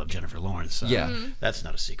everyone knows I love Jennifer Lawrence. So that's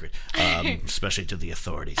not a secret, especially to the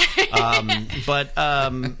authorities. But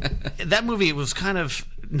that movie was kind of,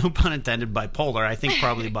 no pun intended, bipolar. I think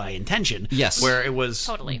probably by intention. Yes, where it was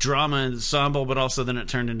totally drama ensemble, but also then it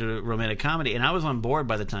turned into romantic comedy, and I was on board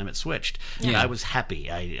by the time it switched. I was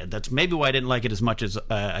happy. That's maybe why I didn't like it as much as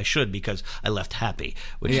I should, because I left happy,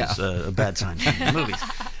 which is a bad sign for movies.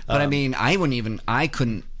 But I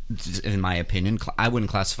couldn't, in my opinion, I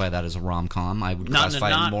wouldn't classify that as a rom-com. I would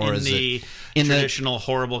classify it more as the traditional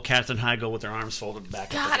horrible Katherine Heigl with her arms folded back.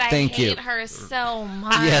 God, I hate her so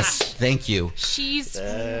much. Yes, thank you.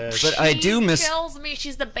 I do miss. Kills me.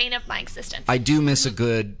 She's the bane of my existence. I do miss a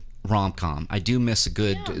good rom-com. I do miss a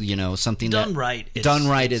good, something done that right.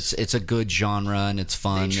 It's a good genre and it's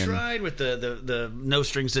fun. They tried with the No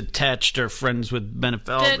Strings Attached or Friends with Ben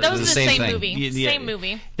Affleck. That was the same movie. Same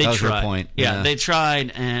movie. That was your point. Yeah, they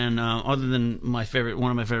tried, and other than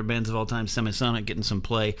one of my favorite bands of all time, Semisonic, getting some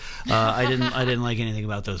play, I didn't like anything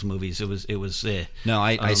about those movies. It was. No,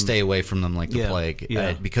 I stay away from them like the plague,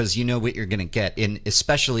 because you know what you're going to get, and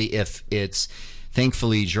especially if it's.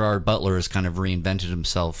 Thankfully, Gerard Butler has kind of reinvented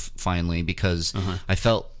himself finally, because I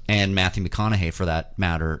felt, and Matthew McConaughey for that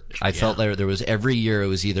matter, I felt there was every year it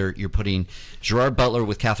was either you're putting Gerard Butler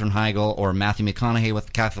with Katherine Heigl, or Matthew McConaughey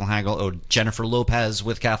with Katherine Heigl, or Jennifer Lopez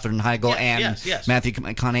with Katherine Heigl and Matthew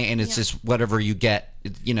McConaughey, and it's just whatever you get,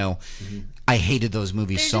 I hated those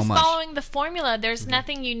movies so much. They're just following the formula. There's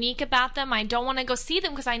nothing unique about them. I don't want to go see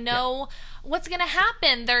them because I know what's going to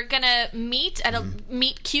happen. They're going to meet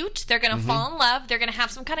meet cute. They're going to fall in love. They're going to have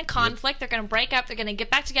some kind of conflict. They're going to break up. They're going to get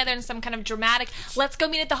back together in some kind of dramatic, let's go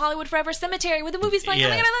meet at the Hollywood Forever Cemetery where the movie's playing. Oh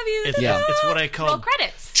my God, I love you. It's what I call roll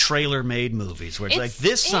credits. Trailer-made movies, where it's like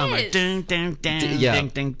this summer, ding, ding, ding, ding,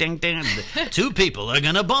 ding, ding, ding, two people are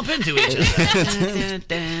going to bump into each other.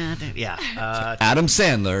 Adam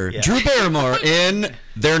Sandler, Drew Barrymore in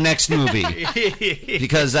their next movie,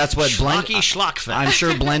 because that's what Schlocky I'm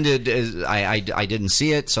sure blended is. I didn't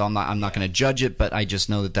see it, so I'm not going to judge it, but I just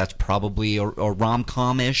know that's probably a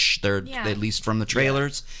rom-com-ish. They're at least from the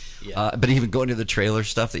trailers. But even going to the trailer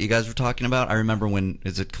stuff that you guys were talking about, I remember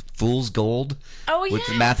is it Fool's Gold? With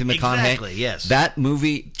Matthew McConaughey. Exactly, yes. That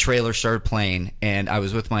movie trailer started playing, and I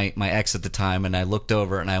was with my ex at the time, and I looked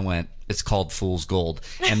over and I went, it's called Fool's Gold.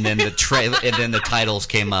 And then the trailer, and then the titles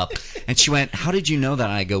came up, and she went, "How did you know that?"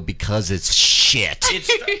 And I go, "Because it's shit.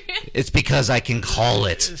 It's because I can call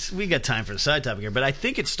it." We got time for a side topic here, but I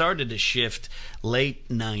think it started to shift late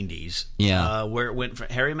 '90s. Where it went from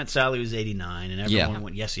Harry Met Sally was '89, and everyone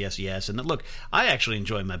went yes, yes, yes. And then, look, I actually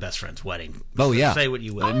enjoyed My Best Friend's Wedding. Oh yeah, say what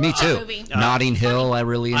you will. Me too. Notting Hill, I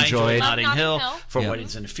really enjoyed. Notting Hill, For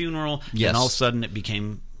Weddings and a Funeral. Yes. And all of a sudden, it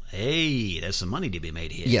became hey, there's some money to be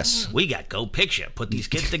made here. Yes. We got Go Picture. Put these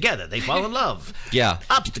kids together. They fall in love. Yeah.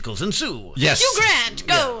 Obstacles ensue. Yes. Hugh Grant,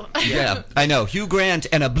 go. Yeah, I know. Hugh Grant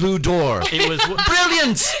and a blue door. It was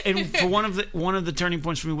Brilliant. And for one of the turning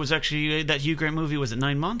points for me was actually that Hugh Grant movie. Was it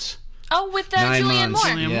 9 months? Oh, with 9 Julianne months.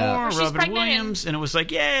 Moore. Julianne Yeah. Moore, She's Robin pregnant Williams, and it was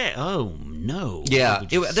like, yeah, oh no. Yeah, What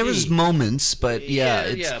would you there was see? moments, but yeah,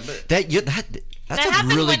 it's, but that's That a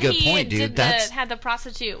happened really when good he point, dude. had the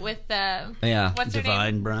prostitute with the what's her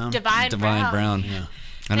Divine name? Brown. Divine Brown. Yeah.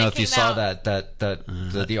 I don't know They if you came saw out-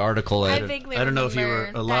 the article. I vaguely I don't know if you were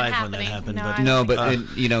remember alive that when that happened, No, but- I No, don't but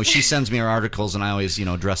think you know, she sends me her articles, and I always, you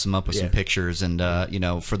know, dress them up with some pictures, and you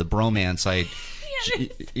know, for the bromance,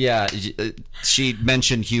 she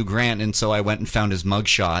mentioned Hugh Grant, and so I went and found his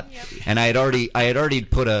mugshot, and I had already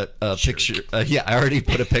put a picture. I already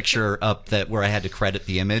put a picture up where I had to credit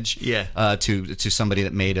the image. To somebody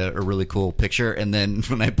that made a really cool picture, and then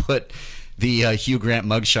when I put the Hugh Grant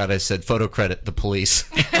mugshot, I said photo credit the police.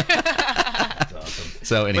 That's awesome.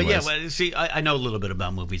 So, anyways. But yeah, well, see, I know a little bit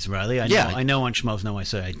about movies, Riley. I know on Schmoes. No, I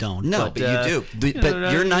say I don't. No, but you do.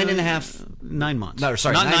 But you're 9.5... 9 months. No,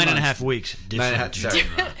 sorry, not 9 9.5 months. weeks. Different. Sorry.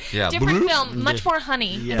 Yeah. different film, much more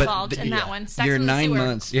honey involved in that one. Sex You're in the 9 sewer.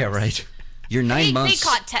 months. Yeah, right. You're 9 months. They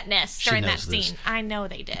caught tetanus during that knows this. scene. I know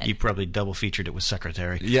they did. You probably double featured it with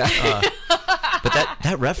Secretary. Yeah. But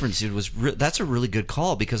that reference, dude, that's a really good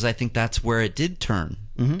call, because I think that's where it did turn.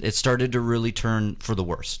 Mm-hmm. It started to really turn for the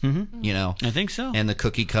worst. Mm-hmm. You know, I think so. And the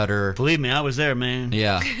cookie cutter. Believe me, I was there, man.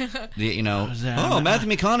 Yeah. You know, Matthew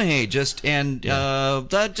McConaughey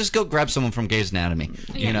just go grab someone from Grey's Anatomy.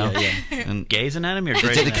 You know, and Grey's Anatomy or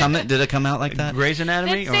Grey's Anatomy? Did it come out like that? Grey's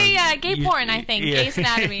Anatomy? It's a gay porn, I think. Grey's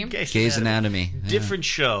Anatomy. Grey's Anatomy. Yeah. Different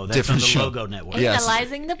show. That's Different on the show. Logo Network. Yes.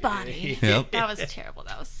 Analyzing the body. Yep. That was terrible.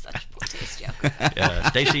 That was such a poor taste joke.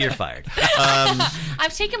 Stacey, you're fired.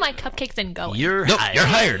 I'm taking my cupcakes and going. You're Nope, hired. you're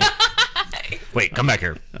hired. Wait, come back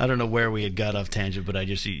here. I don't know where we had got off tangent, but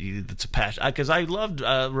it's a passion. Because I loved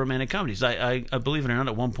romantic comedies. I believe it or not,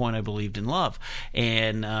 at one point I believed in love.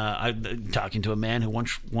 And I'm talking to a man who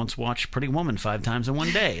once watched Pretty Woman 5 times in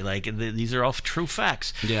one day. Like, these are all true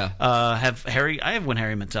facts. Yeah. I have When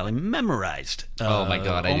Harry Met Sally memorized. Oh, my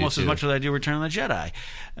God, I do almost as too. much as I do Return of the Jedi.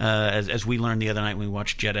 As we learned the other night when we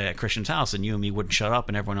watched Jedi at Christian's house, and you and me wouldn't shut up,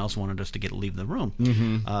 and everyone else wanted us to leave the room.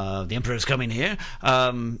 Mm-hmm. The Emperor's coming here.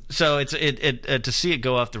 So it's to see it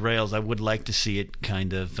go off the rails. I would like to see it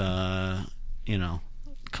kind of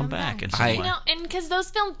come back in some way. You know, and because those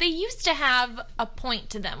films, they used to have a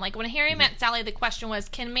point to them. Like when Harry Met Sally, the question was,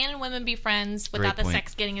 can man and women be friends without the point.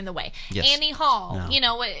 sex getting in the way? Yes. Annie Hall, No. you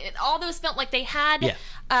know, all those films, like they had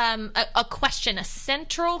a question, a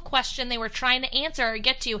central question they were trying to answer or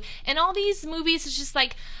get to. And all these movies, it's just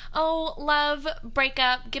like, oh, love, break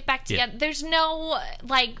up, get back together. There's no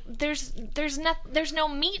there's no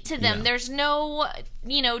meat to them. There's no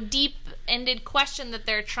deep ended question that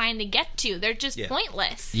they're trying to get to. They're just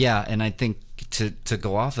pointless. Yeah, and I think to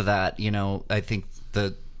go off of that, I think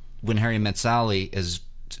When Harry Met Sally, as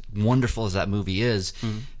wonderful as that movie is,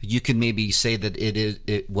 you could maybe say that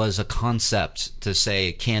it was a concept to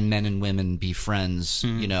say, can men and women be friends?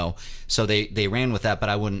 So they ran with that, but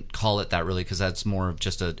I wouldn't call it that really, because that's more of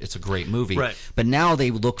just it's a great movie. Right. But now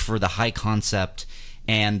they look for the high concept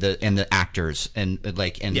and the actors, and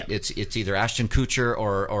it's either Ashton Kutcher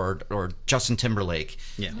or Justin Timberlake,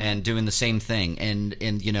 and doing the same thing, and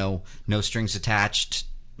no strings attached.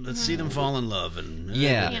 Let's see them fall in love. And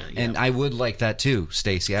And I would like that too,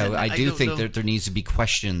 Stacey. I do think that there needs to be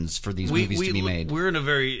questions for these movies to be made. We're in a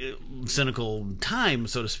very cynical time,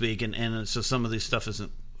 so to speak, and so some of this stuff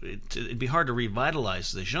isn't. It'd be hard to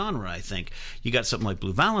revitalize the genre. I think you got something like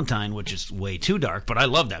Blue Valentine, which is way too dark, but I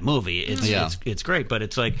love that movie. It's great. But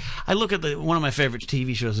it's like, I look at one of my favorite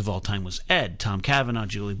TV shows of all time was Ed. Tom Cavanaugh,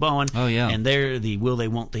 Julie Bowen. Oh yeah, and they're the will they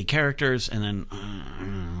won't they characters, and then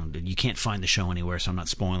you can't find the show anywhere, so I'm not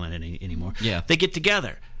spoiling it anymore. Yeah, they get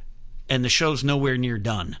together, and the show's nowhere near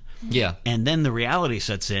done. Yeah. And then the reality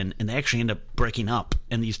sets in, and they actually end up breaking up.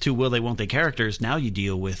 And these two will they, won't they characters, now you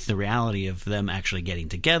deal with the reality of them actually getting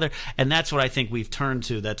together. And that's what I think we've turned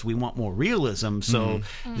to. We want more realism. So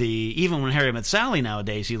even when Harry Met Sally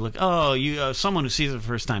nowadays, you look, someone who sees it for the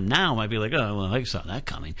first time now might be like, oh, well, I saw that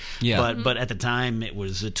coming. Yeah. But at the time,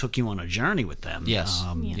 it took you on a journey with them. Yes.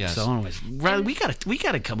 Yes. So anyways, Riley, we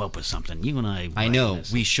gotta come up with something. You and I. I know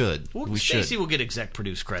we should. Stacey will get exec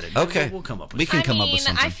produce credit. Okay. We'll come up with We can something. come up with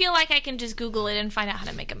something. I feel feel like I can just Google it and find out how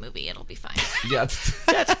to make a movie. It'll be fine. Yeah,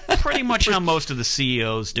 That's pretty much how most of the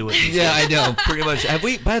CEOs do it. yeah, I know. Pretty much. Have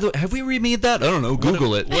we remade that? I don't know.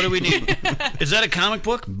 Google it. What do we need? Is that a comic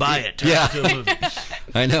book? Buy it. Turn Yeah. it into a movie.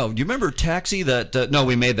 I know. You remember Taxi? That no,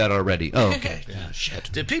 we made that already. Oh, okay. Yeah,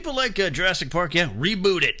 shit. Did people like Jurassic Park? Yeah,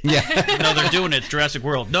 reboot it. Yeah. No, they're doing it. Jurassic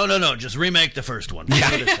World. No. Just remake the first one.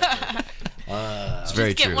 Yeah. It's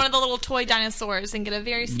very Get true. one of the little toy dinosaurs and get a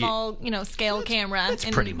very small, scale camera. That's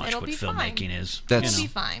and pretty much it'll what be filmmaking fine. is. That's- It'll be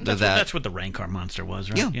fine. that- That's what the Rancor monster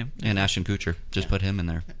was, right? Yeah. And Ashton Kutcher. Just put him in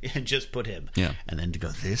there. And just put him. Yeah. And then to go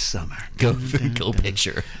this summer. Go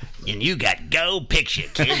picture. And you got go picture,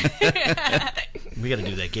 kid. We got to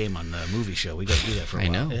do that game on the movie show. We got to do that for a I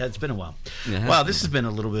while. know. It's been a while. It has Wow, been. this has been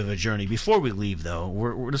a little bit of a journey. Before we leave,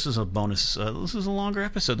 though, this is a bonus. This is a longer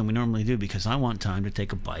episode than we normally do because I want time to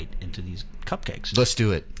take a bite into these cupcakes. Let's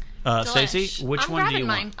do it. Stacey, Delish. which I'm one do grabbing you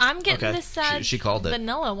mine. want? I'm getting Okay. this She called it.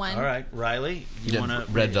 vanilla one. All right, Riley, you Yeah, want to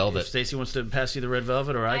red velvet. If Stacey wants to pass you the red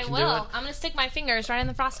velvet, or I I can will. do it. I'm going to stick my fingers right in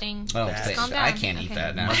the frosting. Oh, That's- Calm down. I can't eat Okay.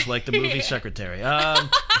 that now. Much like the movie Secretary.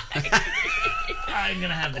 I'm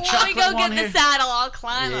gonna have the Let chocolate me go one get here. the saddle. I'll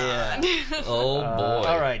climb Yeah. on. Oh boy.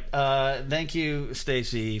 All right. Thank you,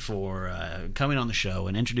 Stacey, for coming on the show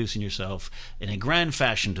and introducing yourself in a grand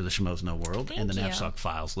fashion to the Schmoes Know world and the Thank you. Knapsack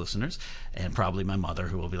Files listeners, and probably my mother,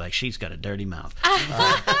 who will be like, she's got a dirty mouth.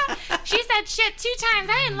 She said shit 2 times.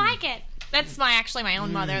 I didn't like it. That's my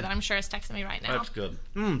own mother that I'm sure is texting me right now. That's good.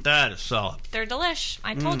 That is solid. They're delish.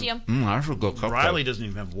 I told you. That's a good cupcake. Riley doesn't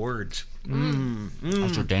even have words.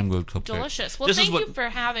 That's a damn good cupcake. Delicious. Well, This is thank what- you for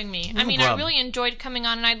having me. I No mean, I problem. really enjoyed coming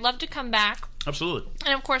on, and I'd love to come back. Absolutely.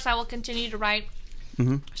 And of course, I will continue to write.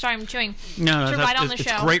 Sorry, I'm chewing. No, to write on the it's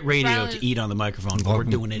show. great radio Riley- to eat on the microphone, but we're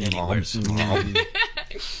doing it anyways.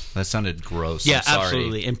 That sounded gross. Yeah, I'm sorry.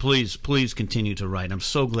 absolutely. And please continue to write. I'm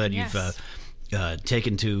so glad Yes. you've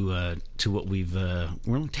taken to what we've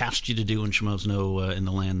really tasked you to do in Schmoes Know in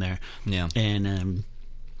the land there. Yeah. And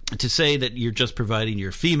to say that you're just providing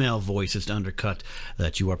your female voice is to undercut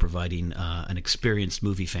that you are providing an experienced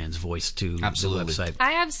movie fan's voice to Absolutely. the website.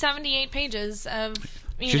 I have 78 pages of.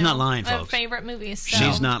 She's not lying, of folks. favorite movies. So.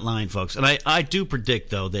 She's not lying, folks. And I do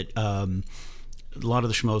predict, though, that a lot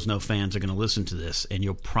of the Schmoes Know fans are going to listen to this, and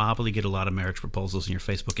you'll probably get a lot of marriage proposals in your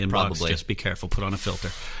Facebook inbox. Probably. Just be careful. Put on a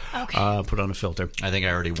filter. Okay. Put on a filter. I think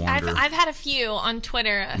I already warned her. I've had a few on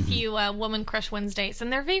Twitter, a few Woman Crush Wednesdays,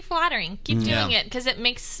 and they're very flattering. Keep Yeah. doing it because it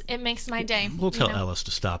makes my day. We'll tell you know? Ellis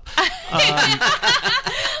to stop.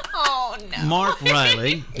 Oh no. Mark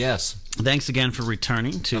Riley, Yes. thanks again for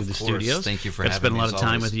returning to Of the course. studios. Thank you for I've having spent a me, lot as of time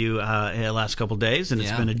always. with you the last couple of days, and it's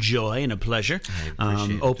Yeah. been a joy and a pleasure. I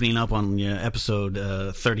appreciate it. Opening up on episode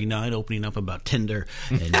 39, opening up about Tinder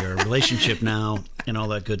and your relationship now and all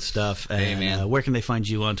that good stuff. Hey, And, man. where can they find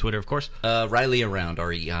you on Twitter, of course? Riley Around,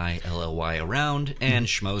 REILLY Around, and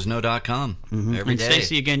schmoesno.com every And day.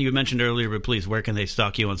 Stacey, again, you mentioned earlier, but please, where can they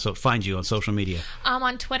stalk you find you on social media?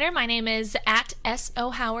 On Twitter, my name is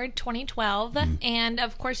 @SOHoward2012, and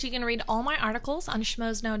of course, you can read all my articles on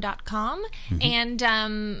schmoesno.com.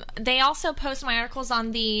 And they also post my articles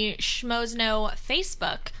on the Schmoesno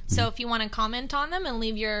Facebook. So if you want to comment on them and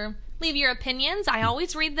leave your opinions, I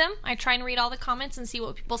always read them. I try and read all the comments and see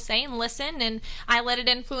what people say and listen, and I let it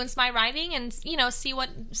influence my writing and see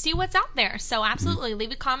what's out there. So absolutely,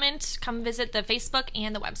 leave a comment. Come visit the Facebook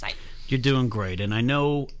and the website. You're doing great, and I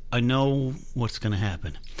know what's going to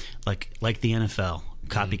happen. Like the NFL,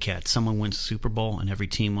 copycat. Someone wins the Super Bowl, and every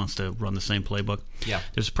team wants to run the same playbook. Yeah.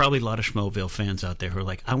 There's probably a lot of Schmoville fans out there who are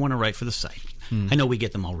like, I want to write for the site. I know we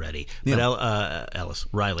get them already, but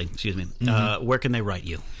Riley, excuse me. Where can they write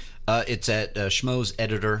you? It's at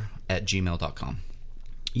schmoeseditor@gmail.com.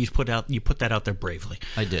 You put that out there bravely.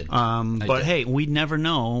 I did. But did. hey, we never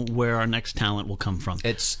know where our next talent will come from.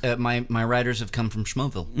 It's my writers have come from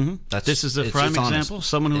Schmoville. That's This is a it's prime honest. example.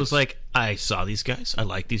 Someone who was It's- like, I saw these guys. I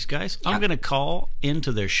like these guys. I'm going to call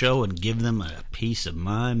into their show and give them a piece of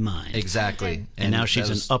my mind. exactly. And now she's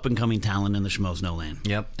that was- an up-and-coming talent in the Schmoes No land.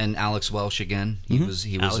 Yep, and Alex Welsh again. He was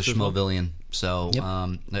Alex a as well. Schmovillian. So,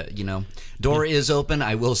 door is open.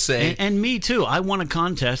 I will say. And me, too. I won a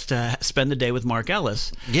contest to spend the day with Mark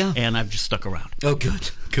Ellis. Yeah. And I've just stuck around. Oh, good.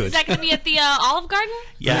 Is that going to be at the Olive Garden?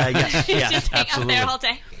 Yeah, yes, Just hang absolutely. out there all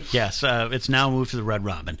day. Yes, it's now moved to the Red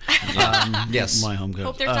Robin. Yes. My home good.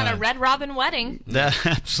 Hope there's not a Red Robin wedding.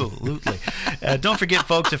 Absolutely. Don't forget,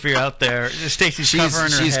 folks, if you're out there, Stacey's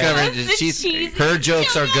covering her she's head. covering. That's the She's cheesy- her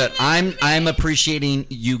jokes are good. I'm appreciating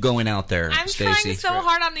you going out there, I'm Stacey. trying so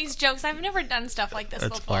hard on these jokes. I've never never done stuff like this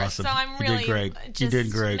That's before, awesome. so I'm You did really great. just You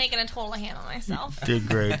did great. making a total hand on myself. Did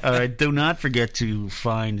great. All right, do not forget to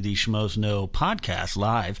find the Schmoes Know podcast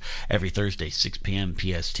live every Thursday, 6 p.m.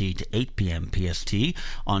 PST to 8 p.m. PST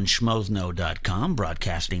on schmoesknow.com,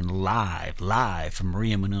 broadcasting live from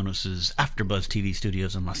Maria Menounos' AfterBuzz TV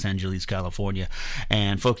studios in Los Angeles, California.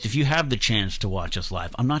 And folks, if you have the chance to watch us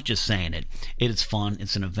live, I'm not just saying it. It is fun.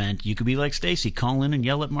 It's an event. You could be like Stacy, call in and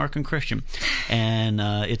yell at Mark and Christian. And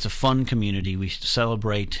it's a fun community. We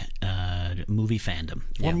celebrate movie fandom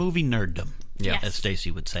or movie nerddom. Yeah. Yes. As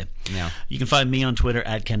Stacy would say. Yeah. You can find me on Twitter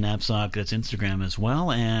at Ken Knapsack. That's Instagram as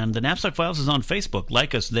well. And the Knapsack Files is on Facebook.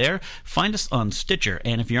 Like us there. Find us on Stitcher.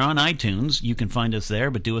 And if you're on iTunes, you can find us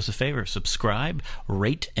there. But do us a favor. Subscribe,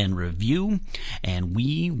 rate, and review. And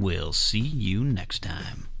we will see you next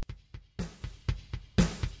time.